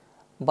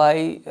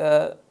by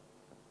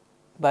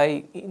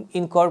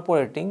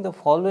incorporating the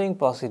following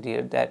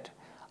procedure, that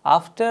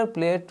after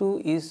player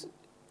 2 is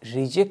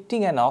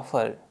rejecting an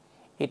offer,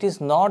 it is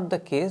not the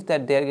case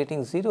that they are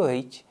getting 0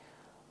 each,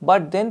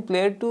 but then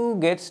player 2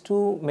 gets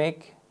to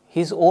make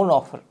his own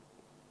offer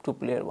to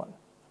player 1.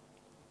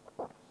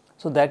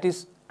 So, that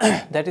is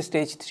that is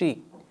stage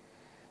 3.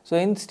 So,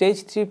 in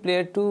stage 3,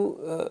 player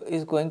 2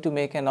 is going to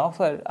make an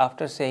offer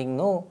after saying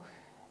no,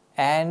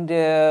 and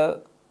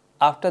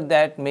after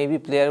that maybe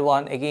player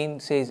 1 again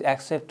says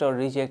accept or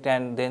reject,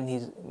 and then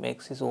he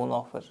makes his own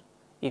offer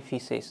if he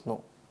says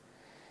no.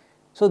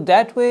 So,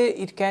 that way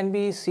it can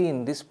be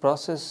seen, this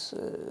process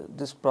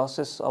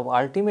of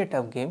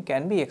ultimatum game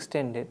can be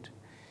extended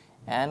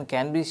and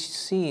can be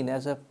seen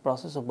as a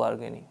process of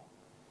bargaining.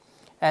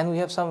 And we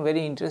have some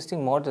very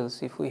interesting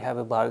models, if we have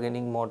a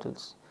bargaining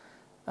models,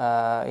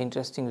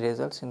 interesting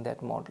results in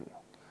that model.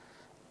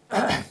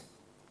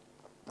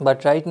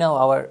 But right now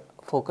our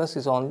focus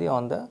is only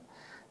on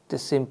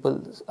this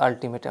simple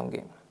ultimatum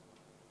game.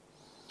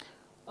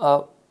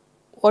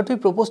 What we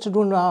propose to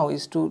do now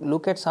is to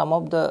look at some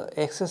of the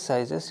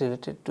exercises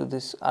related to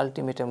this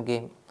ultimatum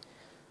game.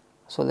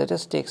 So, let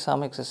us take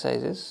some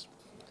exercises.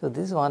 So,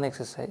 this is one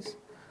exercise.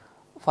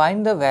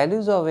 Find the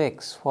values of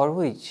x for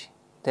which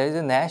there is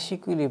a Nash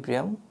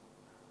equilibrium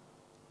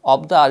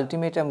of the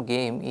ultimatum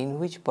game in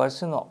which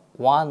person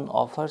 1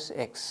 offers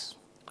x.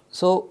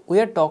 So, we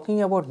are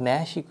talking about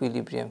Nash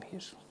equilibrium here.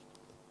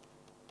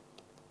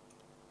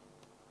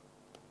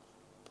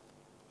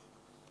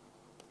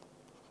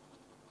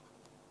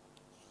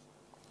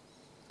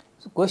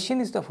 So,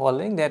 question is the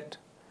following, that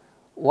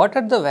what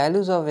are the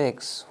values of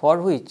x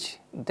for which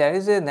there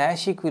is a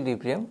Nash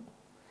equilibrium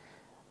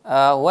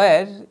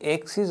where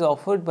x is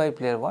offered by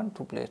player 1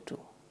 to player 2.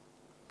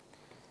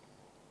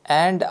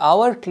 And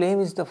our claim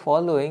is the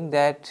following,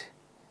 that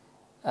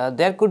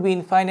there could be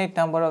infinite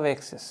number of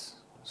x's.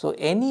 So,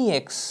 any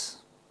x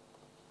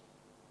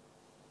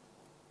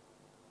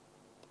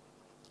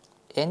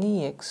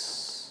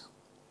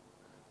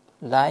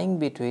lying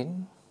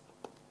between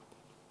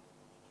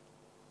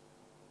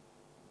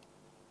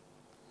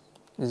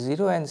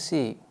 0 and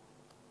c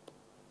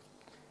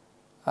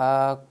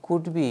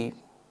could be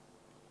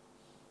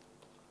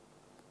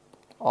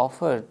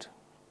offered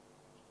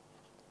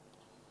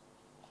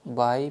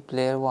by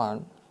player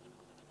 1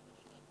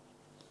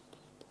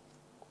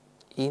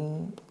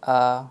 in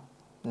a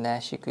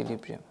Nash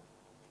equilibrium.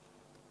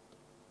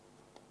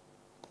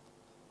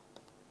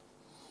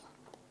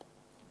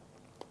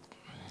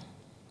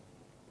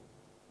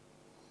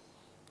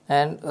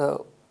 And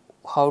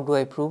how do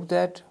I prove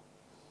that?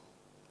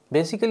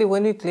 Basically,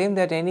 when we claim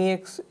that any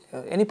x,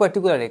 any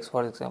particular x,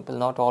 for example,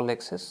 not all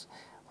x's,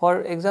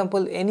 for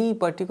example, any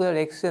particular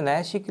x is a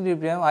Nash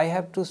equilibrium, I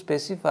have to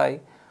specify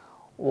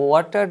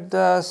what are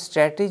the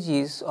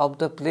strategies of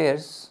the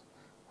players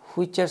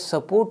which are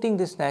supporting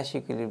this Nash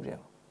equilibrium.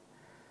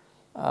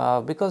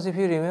 Because if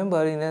you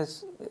remember, in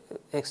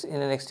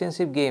an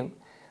extensive game,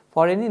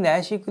 for any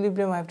Nash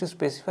equilibrium I have to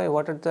specify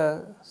what are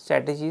the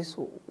strategies,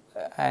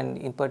 and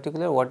in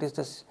particular what is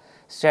the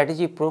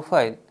strategy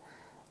profile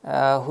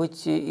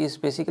which is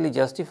basically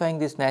justifying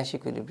this Nash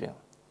equilibrium.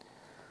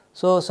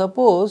 So,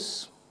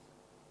 suppose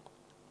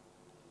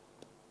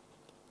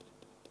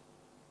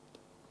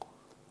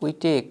we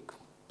take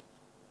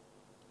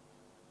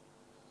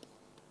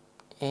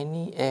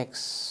any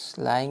x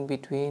lying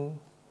between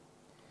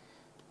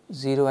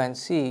 0 and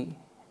c,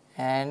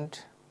 and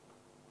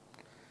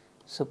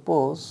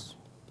suppose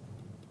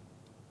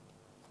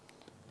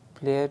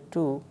player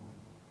 2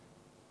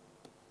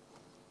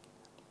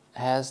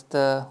 has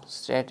the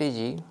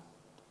strategy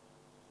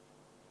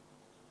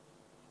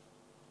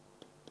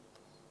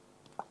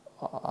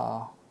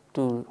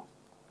to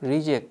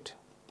reject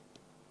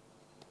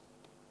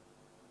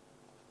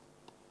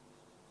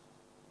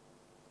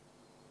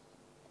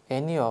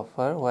any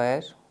offer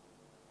where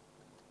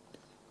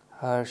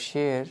her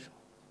share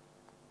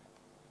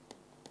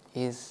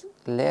is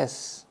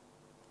less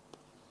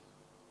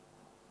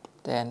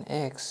than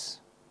x,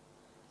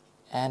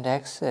 and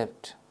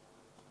accept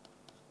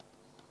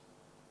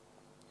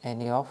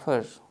any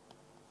offer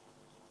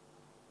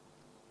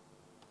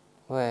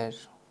where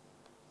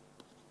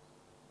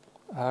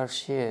her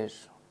share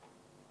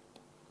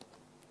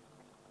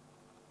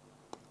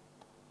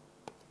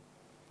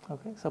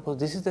suppose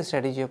this is the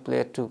strategy of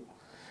player 2.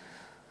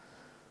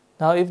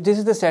 Now, if this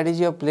is the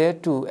strategy of player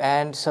 2,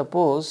 and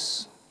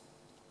suppose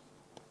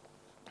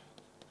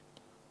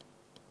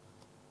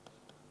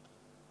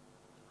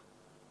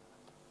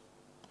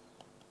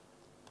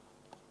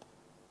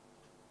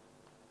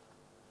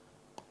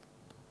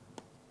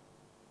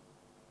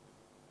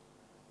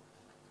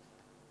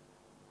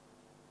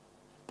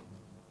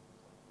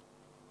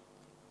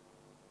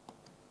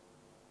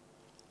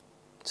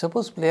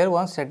player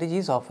 1 strategy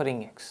is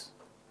offering x,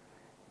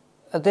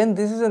 then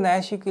this is a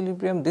Nash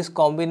equilibrium, this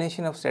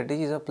combination of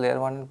strategies of player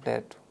 1 and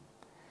player 2.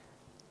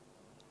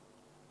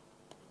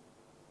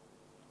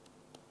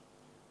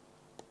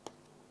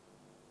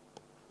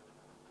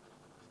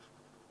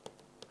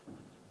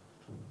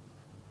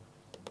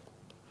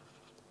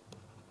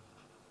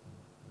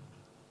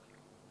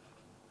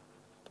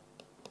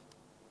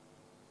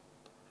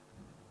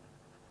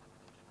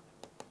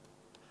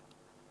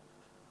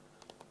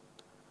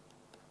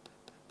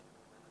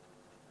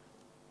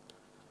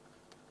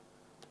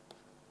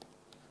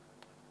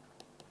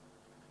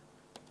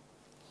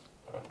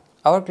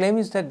 Our claim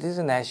is that this is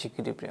a Nash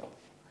equilibrium,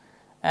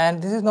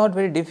 and this is not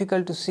very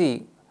difficult to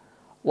see.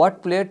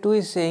 What player 2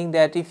 is saying,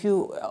 that if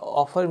you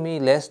offer me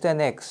less than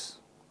x,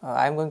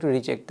 I am going to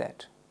reject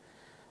that,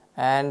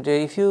 and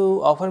if you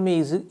offer me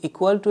is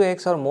equal to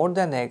x or more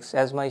than x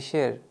as my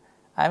share,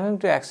 I am going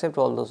to accept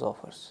all those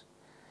offers.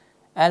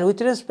 And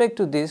with respect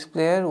to this,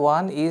 player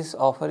 1 is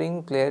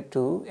offering player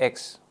 2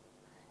 x,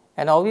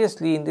 and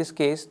obviously in this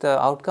case the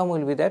outcome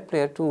will be that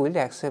player 2 will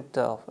accept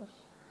the offer.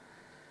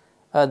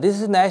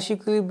 This is Nash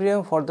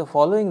equilibrium for the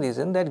following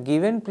reason, that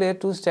given player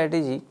 2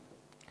 strategy,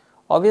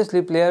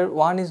 obviously player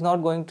 1 is not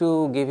going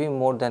to give him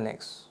more than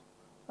x,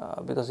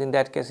 because in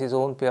that case his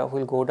own payoff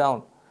will go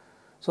down.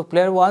 So,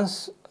 player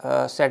 1's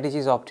strategy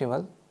is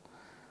optimal.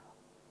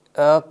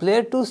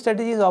 Player 2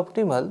 strategy is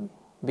optimal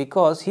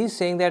because he is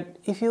saying that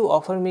if you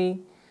offer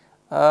me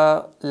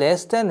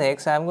less than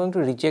x, I am going to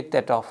reject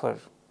that offer.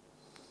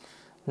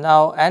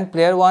 Now, and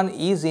player 1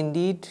 is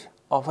indeed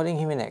offering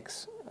him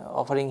x.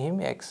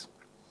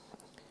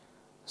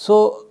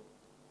 So,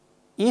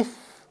 if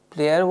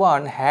player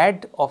 1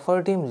 had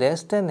offered him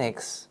less than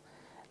x,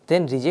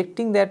 then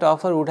rejecting that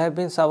offer would have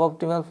been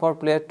suboptimal for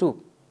player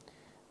 2,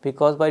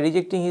 because by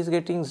rejecting he is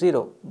getting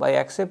 0. By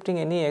accepting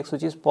any x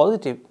which is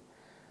positive,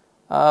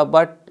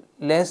 but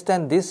less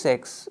than this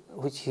x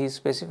which he is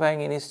specifying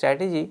in his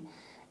strategy,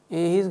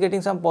 he is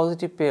getting some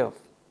positive payoff.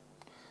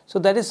 So,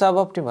 that is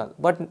suboptimal,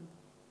 but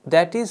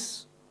that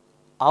is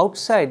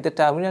outside the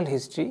terminal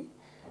history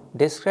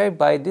described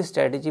by this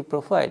strategy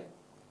profile.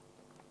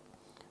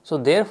 So,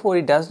 therefore,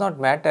 it does not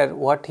matter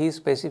what he is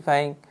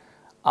specifying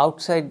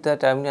outside the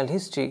terminal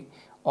history.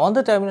 On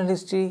the terminal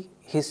history,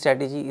 his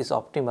strategy is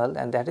optimal,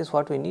 and that is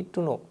what we need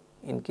to know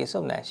in case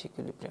of Nash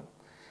equilibrium,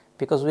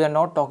 because we are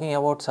not talking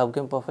about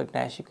subgame perfect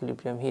Nash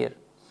equilibrium here.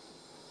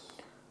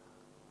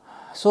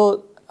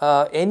 So,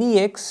 any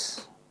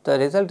x, the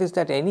result is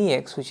that any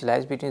x which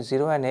lies between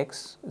 0 and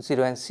x,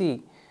 0 and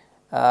c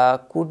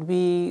could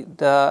be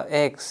the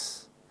x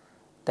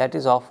that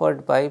is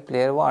offered by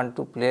player 1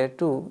 to player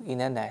 2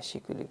 in a Nash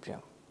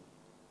equilibrium.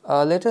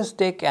 Let us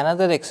take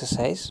another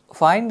exercise.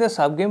 Find the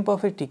subgame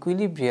perfect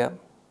equilibrium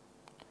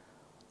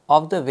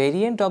of the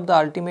variant of the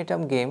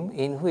ultimatum game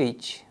in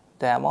which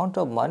the amount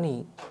of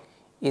money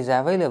is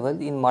available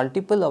in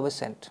multiple of a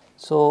cent.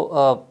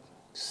 So,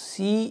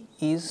 C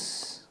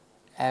is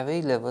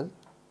available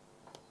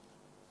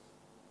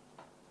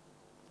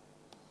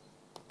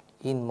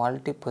in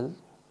multiple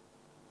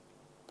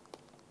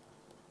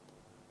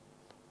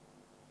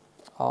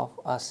of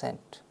a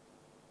cent.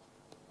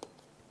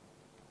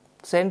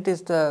 Cent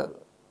is the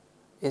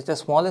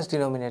smallest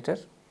denominator.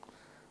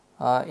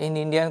 In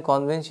Indian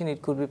convention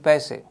it could be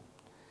paise.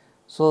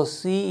 So,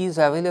 C is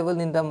available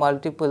in the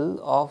multiple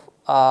of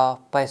a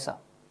paisa.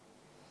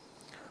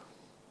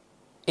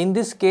 In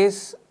this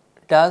case,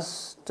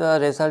 does the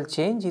result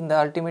change in the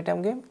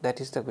ultimatum game?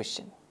 That is the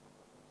question.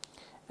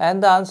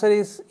 And the answer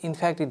is, in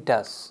fact, it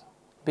does,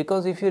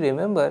 because if you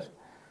remember,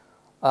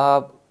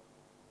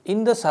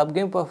 in the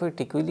subgame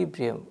perfect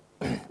equilibrium,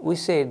 we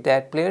said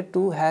that player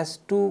 2 has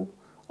two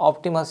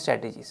optimal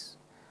strategies.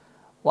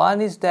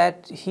 One is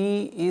that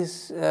he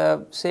is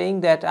saying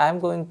that I am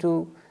going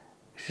to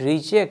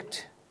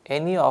reject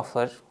any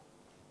offer.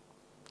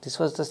 This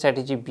was the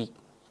strategy B.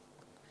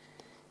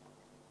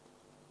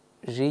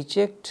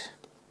 Reject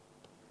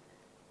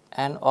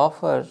an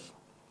offer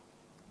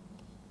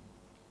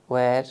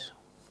where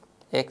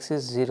x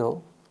is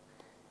 0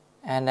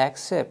 and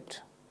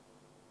accept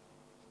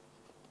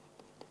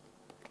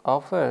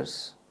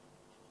offers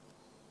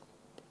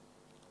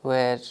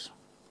where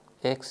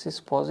x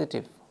is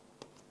positive.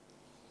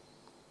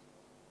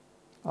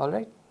 All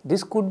right.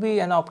 This could be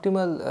an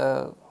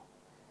optimal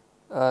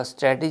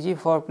strategy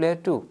for player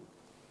 2.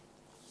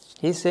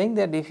 He is saying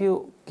that if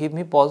you give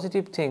me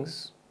positive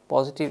things,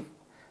 positive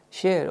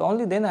share,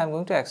 only then I am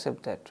going to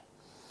accept that,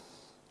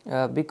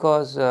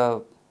 because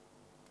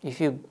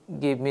if you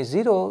give me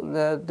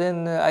 0,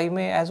 then I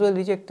may as well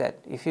reject that.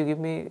 If you give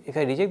me, if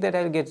I reject that,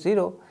 I will get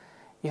 0.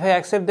 If I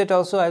accept that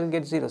also, I will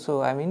get 0.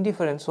 So, I am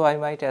indifferent, so I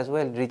might as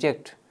well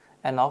reject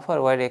an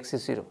offer where x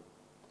is 0.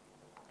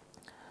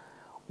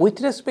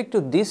 With respect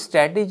to this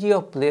strategy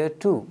of player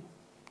 2,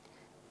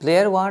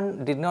 player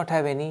 1 did not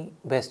have any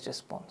best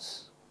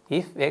response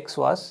if x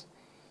was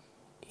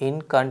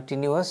in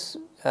continuous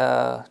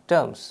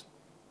terms.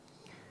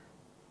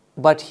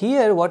 But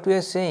here what we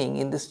are saying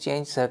in this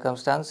changed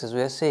circumstances, we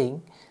are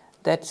saying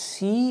that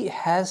C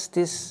has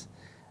this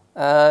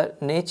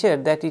nature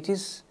that it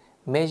is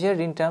measured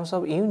in terms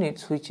of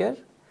units which are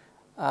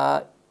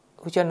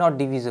not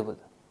divisible,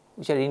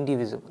 which are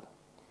indivisible.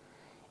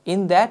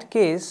 In that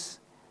case,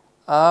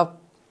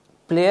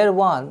 player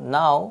 1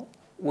 now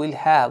will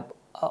have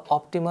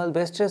optimal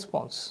best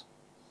response.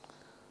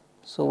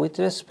 So, with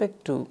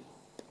respect to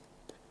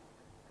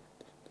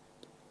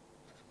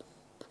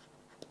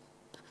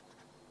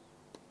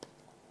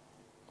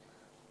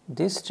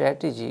this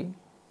strategy,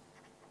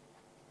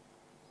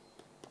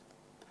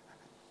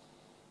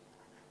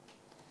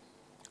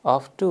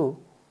 of 2,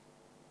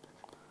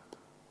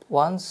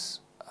 one's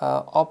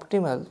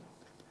optimal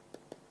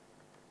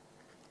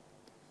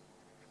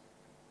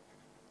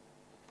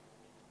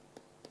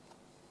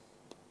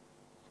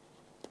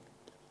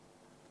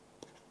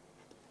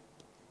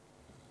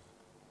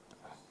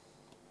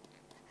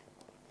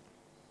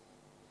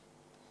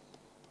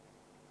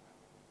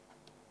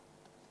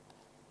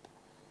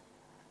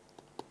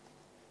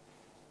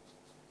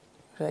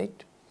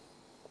right,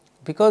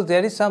 because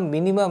there is some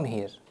minimum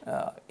here.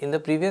 In the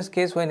previous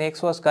case, when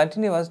x was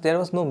continuous, there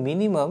was no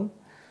minimum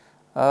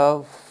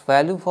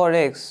value for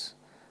x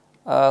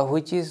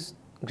which is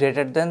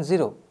greater than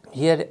 0.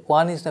 Here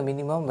 1 is the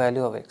minimum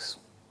value of x.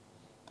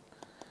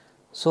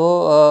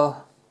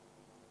 So,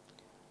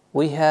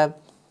 we have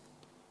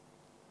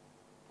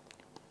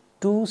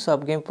two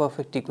subgame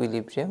perfect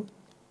equilibria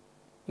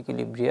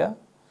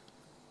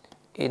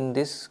in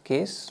this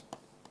case.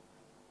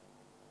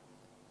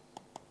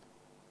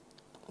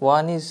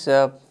 One is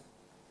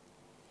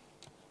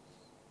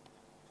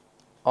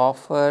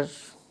offer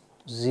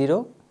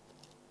 0.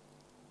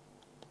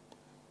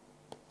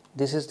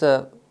 This is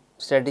the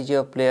strategy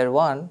of player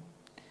 1,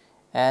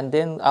 and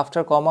then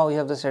after comma we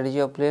have the strategy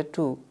of player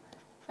 2,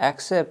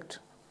 accept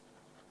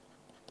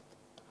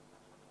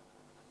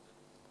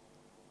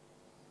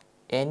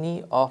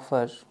any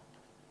offer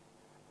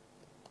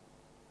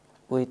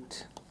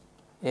with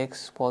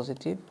x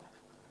positive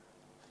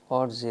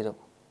or 0.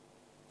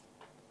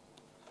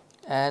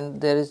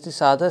 And there is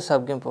this other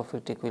subgame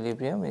perfect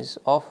equilibrium is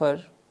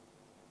offer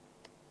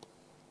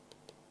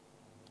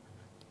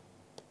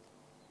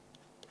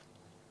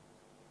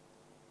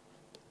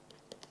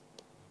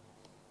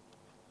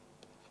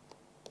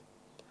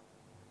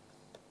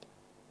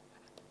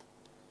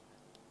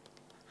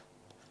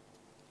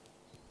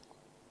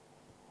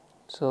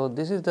So,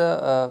 this is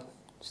the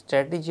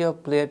strategy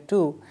of player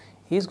 2.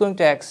 He is going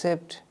to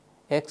accept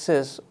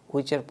x's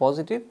which are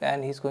positive,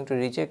 and he is going to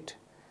reject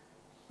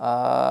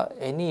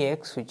any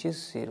x which is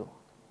 0.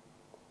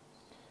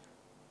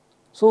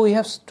 So, we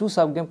have two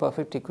subgame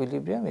perfect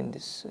equilibrium in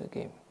this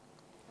game.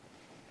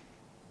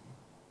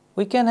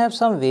 We can have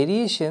some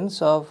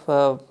variations of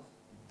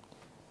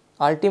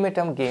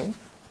ultimatum game,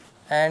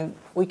 and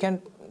we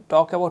can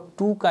talk about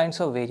two kinds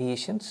of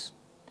variations.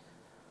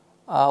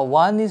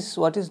 One is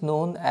what is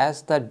known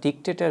as the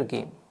dictator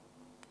game.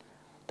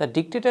 The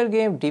dictator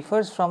game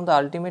differs from the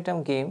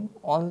ultimatum game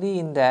only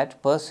in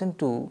that person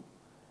 2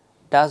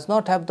 does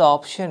not have the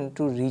option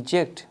to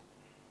reject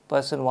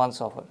person 1's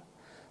offer.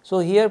 So,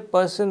 here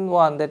person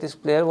 1, that is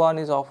player 1,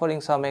 is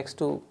offering some x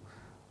to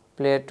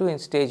player 2 in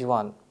stage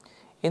 1.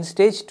 In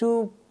stage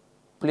 2,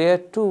 player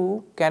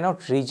 2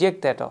 cannot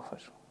reject that offer.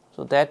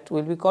 So, that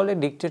will be called a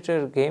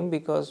dictator game,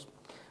 because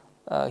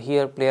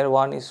here player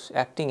 1 is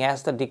acting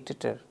as the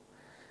dictator.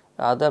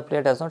 The other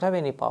player does not have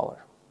any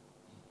power.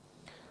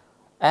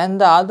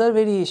 And the other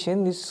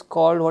variation is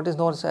called what is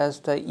known as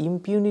the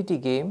impunity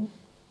game.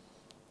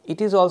 It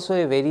is also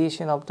a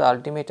variation of the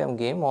ultimatum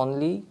game,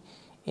 only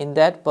in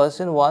that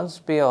person 1's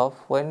payoff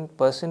when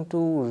person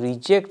 2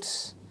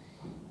 rejects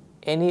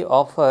any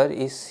offer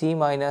is c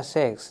minus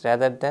x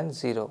rather than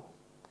 0.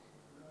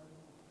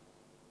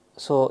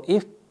 So,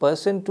 if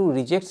person 2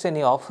 rejects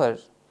any offer,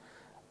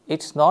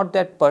 it is not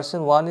that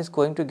person 1 is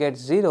going to get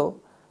 0,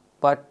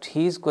 but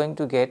he is going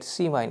to get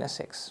c minus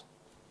x.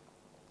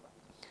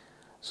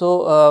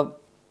 So,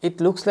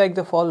 it looks like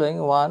the following: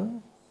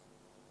 1,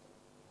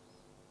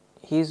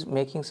 he is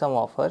making some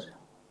offer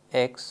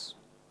x,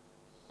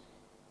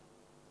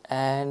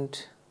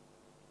 and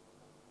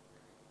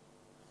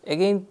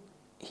again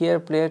here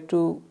player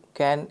 2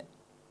 can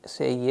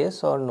say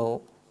yes or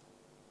no.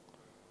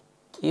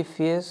 If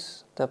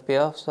yes, the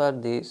payoffs are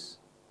this.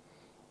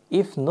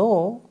 If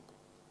no,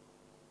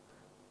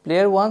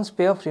 player 1's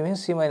payoff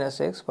remains c minus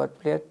x, but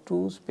player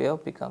 2's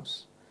payoff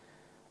becomes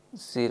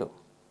 0.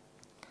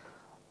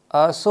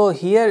 So,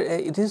 here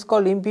it is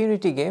called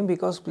impunity game,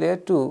 because player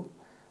 2,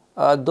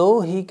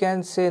 though he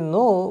can say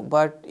no,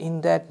 but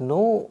in that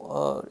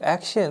no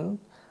action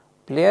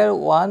player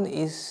 1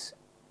 is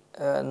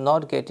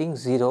not getting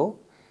 0,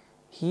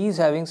 he is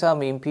having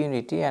some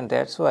impunity, and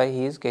that is why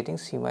he is getting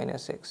c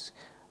minus x.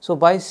 So,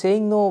 by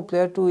saying no,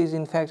 player 2 is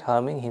in fact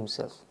harming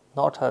himself,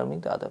 not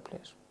harming the other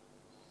player.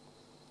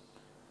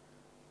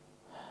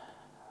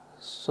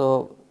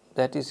 So,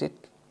 that is it.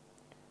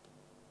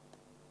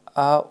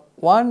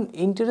 One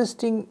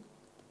interesting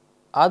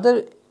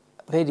other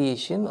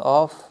variation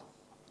of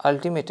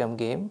ultimatum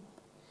game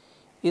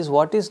is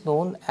what is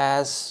known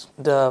as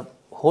the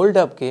hold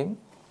up game.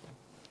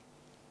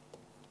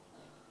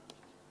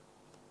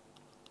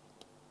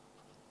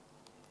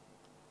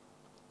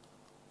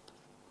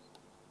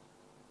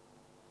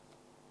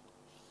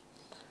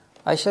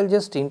 I shall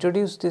just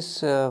introduce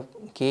this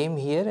game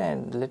here,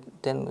 and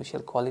then we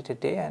shall call it a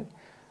day, and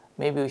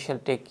maybe we shall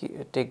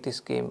take this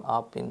game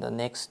up in the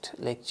next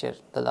lecture,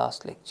 the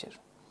last lecture.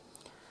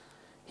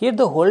 Here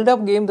the hold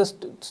up game, the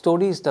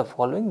story is the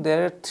following: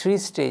 there are 3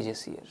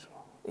 stages here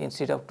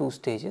instead of 2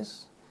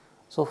 stages.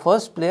 So,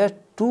 first player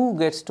 2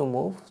 gets to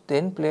move,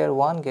 then player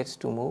 1 gets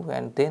to move,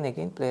 and then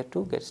again player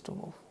 2 gets to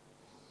move.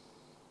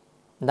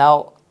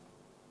 Now,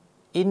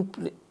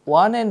 in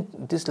 1 and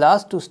this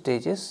last 2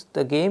 stages,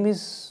 the game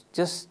is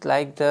just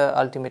like the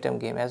ultimatum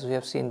game as we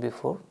have seen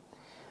before.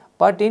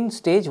 But in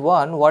stage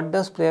 1, what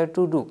does player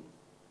 2 do?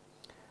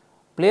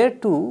 Player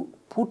 2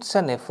 puts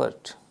an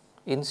effort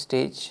in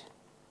stage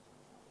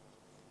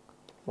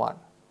 1.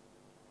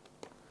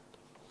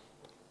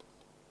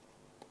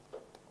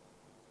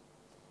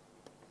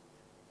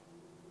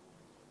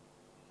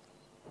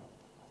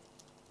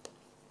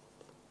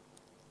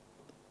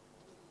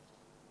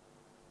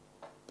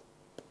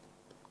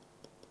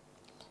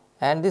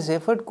 And this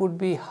effort could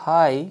be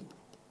high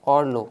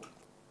or low.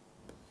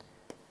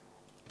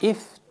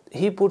 If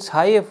he puts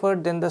high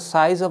effort, then the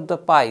size of the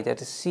pie,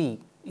 that is C,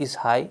 is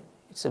high,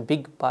 it is a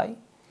big pie.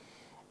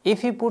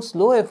 If he puts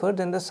low effort,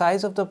 then the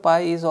size of the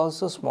pie is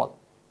also small.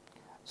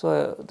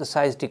 So, the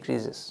size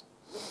decreases.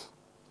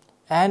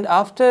 And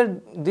after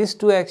these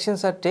 2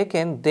 actions are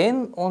taken,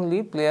 then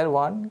only player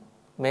 1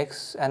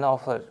 makes an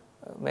offer,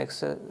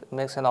 makes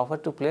an offer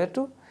to player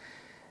 2.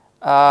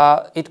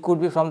 it could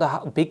be from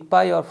the big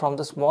pie or from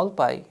the small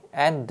pie,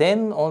 and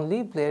then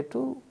only player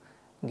 2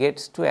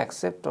 gets to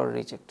accept or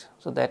reject.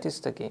 So, that is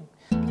the game.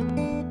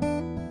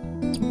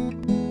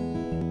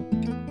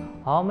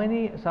 How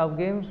many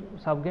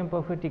subgame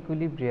perfect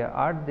equilibria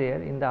are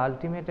there in the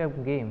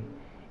ultimatum game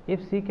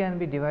if C can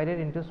be divided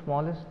into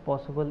smallest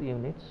possible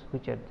units?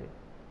 Which are they?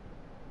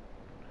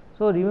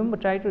 So, remember,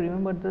 try to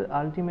remember the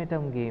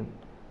ultimatum game.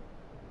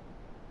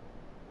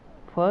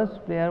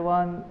 First, player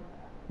 1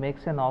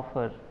 makes an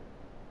offer.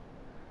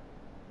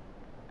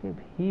 Okay,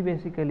 he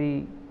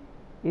basically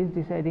is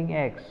deciding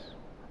X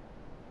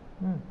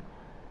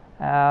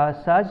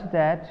such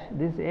that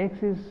this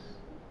X is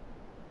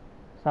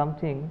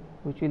something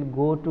which will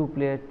go to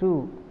player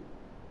 2,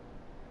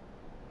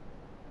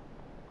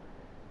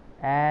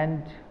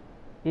 and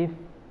if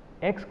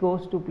X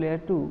goes to player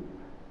 2,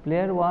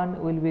 player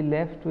 1 will be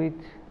left with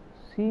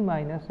C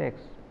minus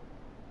X.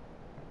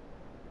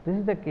 This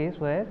is the case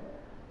where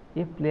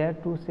if player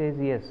 2 says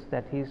yes,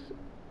 that he is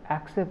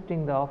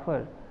accepting the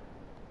offer.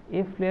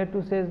 If player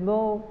 2 says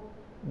no,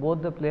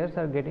 both the players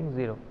are getting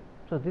 0.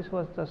 So, this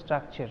was the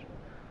structure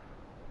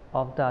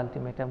of the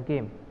ultimatum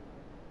game.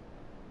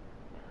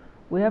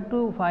 We have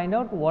to find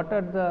out what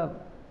are the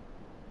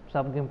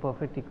subgame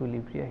perfect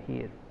equilibria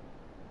here.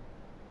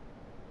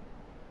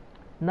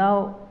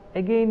 Now,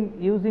 again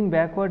using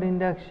backward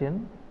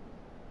induction,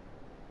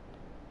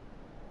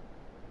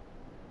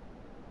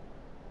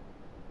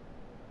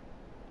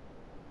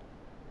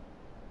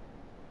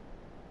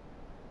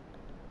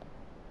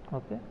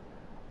 okay,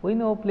 we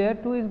know player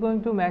 2 is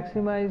going to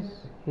maximize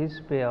his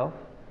payoff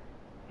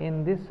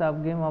in this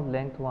subgame of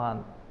length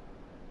 1.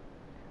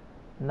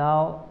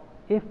 Now,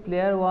 if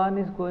player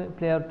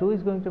 2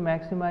 is going to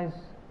maximize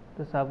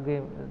the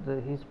subgame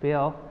his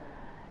payoff,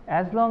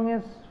 as long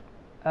as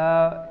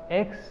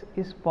X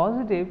is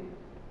positive,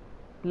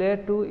 player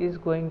 2 is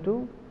going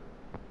to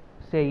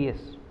say yes,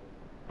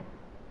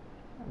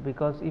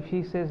 because if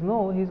he says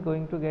no, he is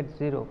going to get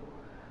 0.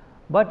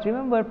 But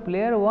remember,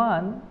 player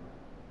 1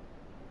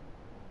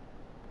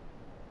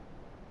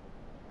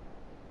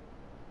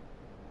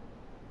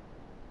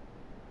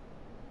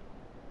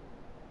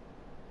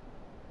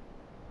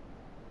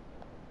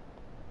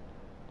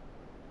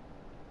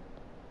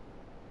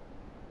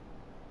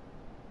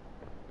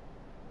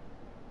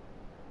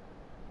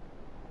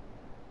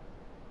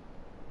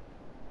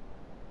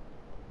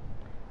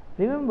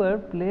 remember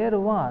player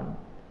 1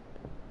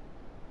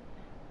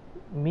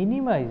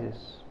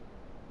 minimizes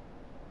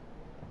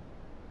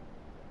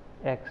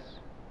X,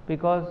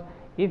 because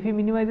if he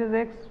minimizes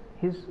X,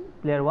 his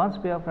player 1's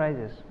payoff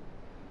rises.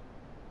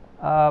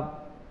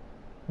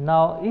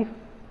 Now, if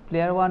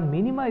player 1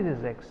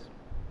 minimizes X,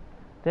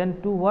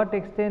 then to what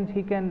extent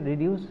he can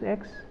reduce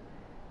X?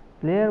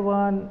 Player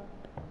 1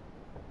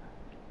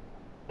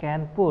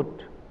 can put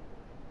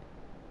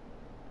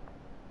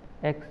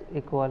X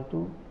equal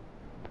to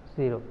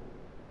 0.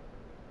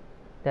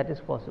 That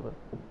is possible.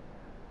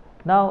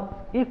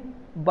 Now,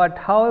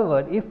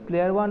 however, if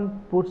player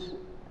 1 puts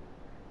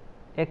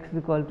X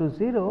equal to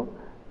 0,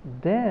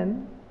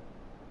 then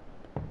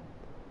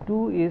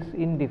 2 is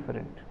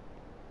indifferent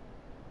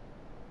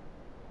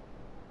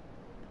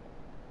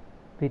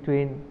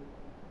between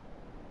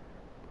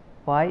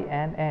phi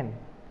and n.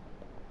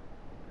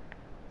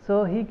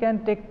 So, he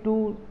can take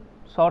two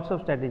sorts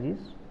of strategies.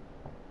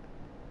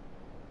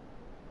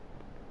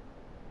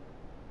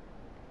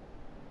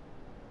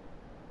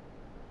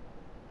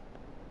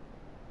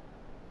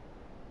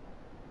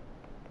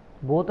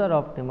 Both are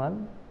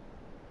optimal.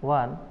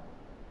 One,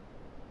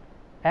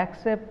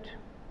 accept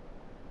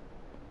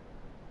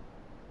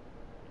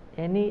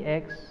any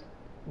X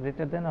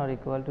greater than or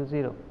equal to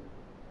 0.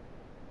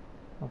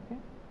 Okay.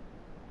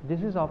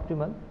 This is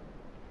optimal,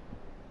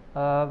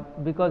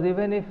 because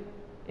even if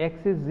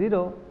X is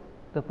 0,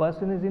 the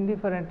person is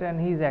indifferent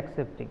and he is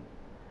accepting.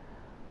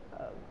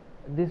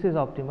 This is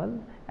optimal,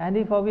 and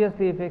if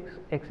obviously if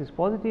X is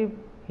positive,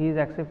 he is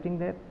accepting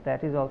that,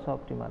 that is also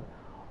optimal.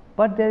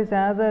 But there is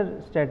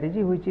another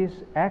strategy, which is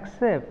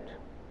accept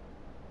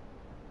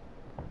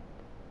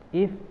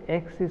if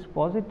X is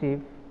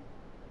positive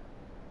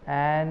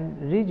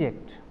and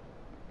reject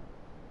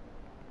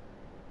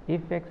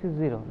if X is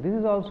 0. This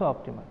is also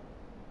optimal.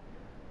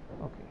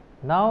 Okay.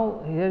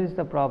 Now, here is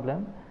the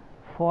problem.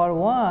 For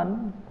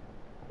 1,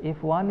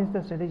 if 1 is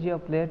the strategy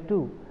of player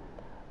 2,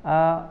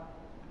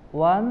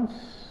 one's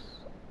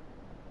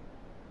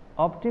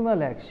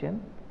optimal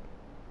action,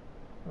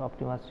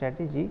 optimal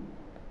strategy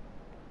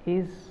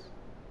is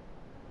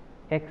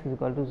X is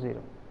equal to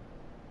 0,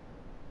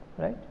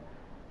 right?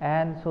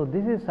 And so,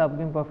 this is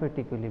subgame perfect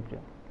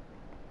equilibrium.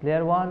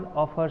 Player 1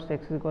 offers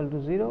X is equal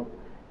to 0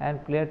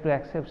 and player 2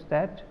 accepts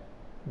that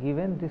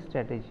given this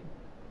strategy.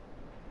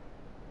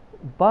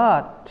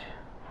 But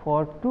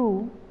for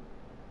 2,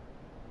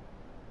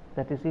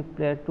 that is, if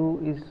player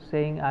 2 is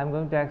saying I am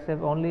going to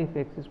accept only if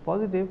X is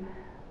positive,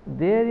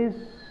 there is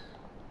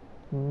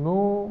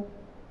no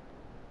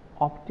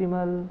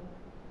optimal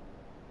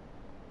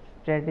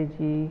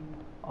strategy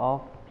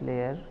of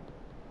player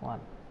 1.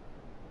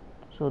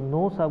 So,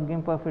 no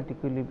subgame perfect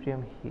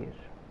equilibrium here.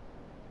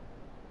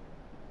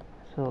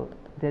 So,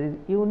 there is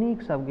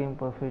unique subgame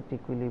perfect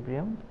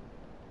equilibrium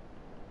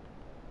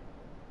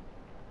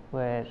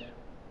where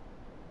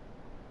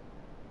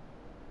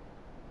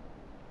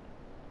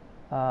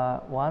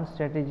one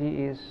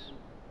strategy is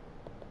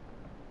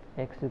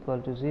x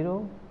equal to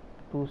 0,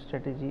 two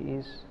strategy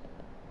is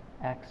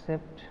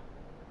accept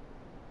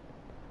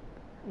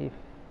if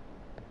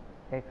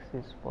x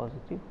is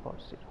positive or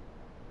 0.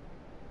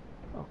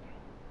 Okay.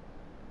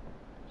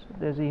 So,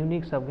 there is a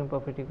unique subgame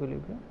perfect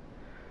equilibrium.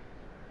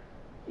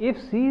 If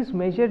C is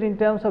measured in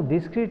terms of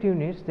discrete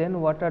units,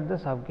 then what are the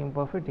subgame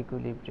perfect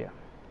equilibria?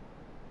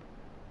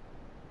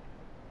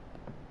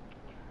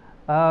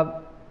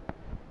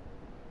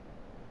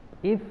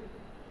 If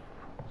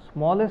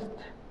smallest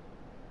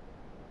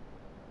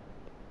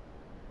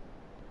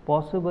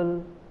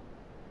possible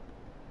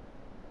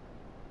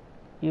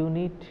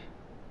unit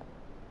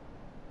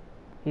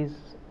is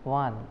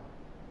 1,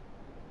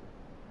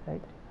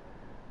 right,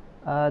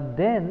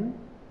 then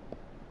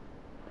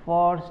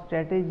for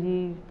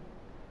strategy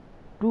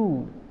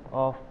 2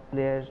 of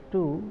player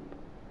 2,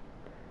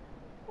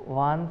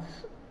 one's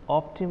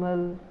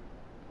optimal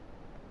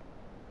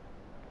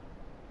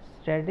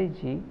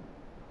strategy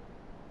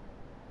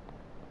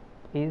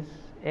is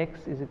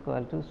x is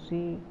equal to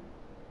c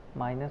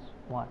minus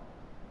 1.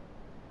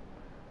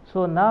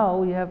 So, now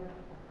we have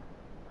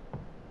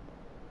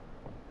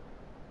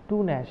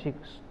two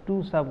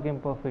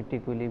subgame perfect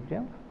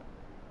equilibrium,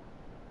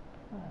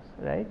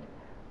 right.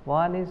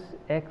 One is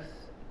x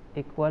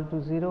equal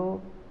to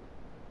 0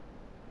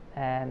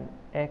 and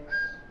x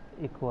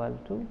equal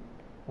to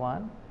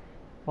 1.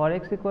 For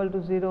x equal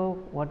to 0,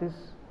 what is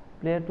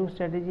player 2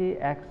 strategy?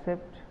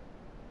 Accept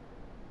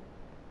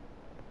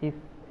if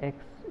x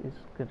is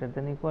greater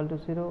than or equal to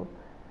 0,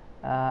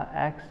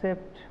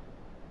 accept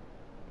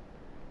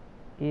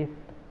if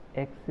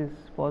x is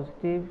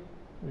positive,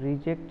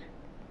 reject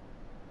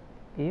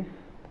if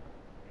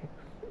x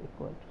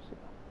equal to 0.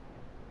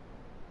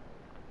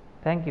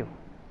 Thank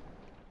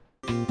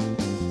you.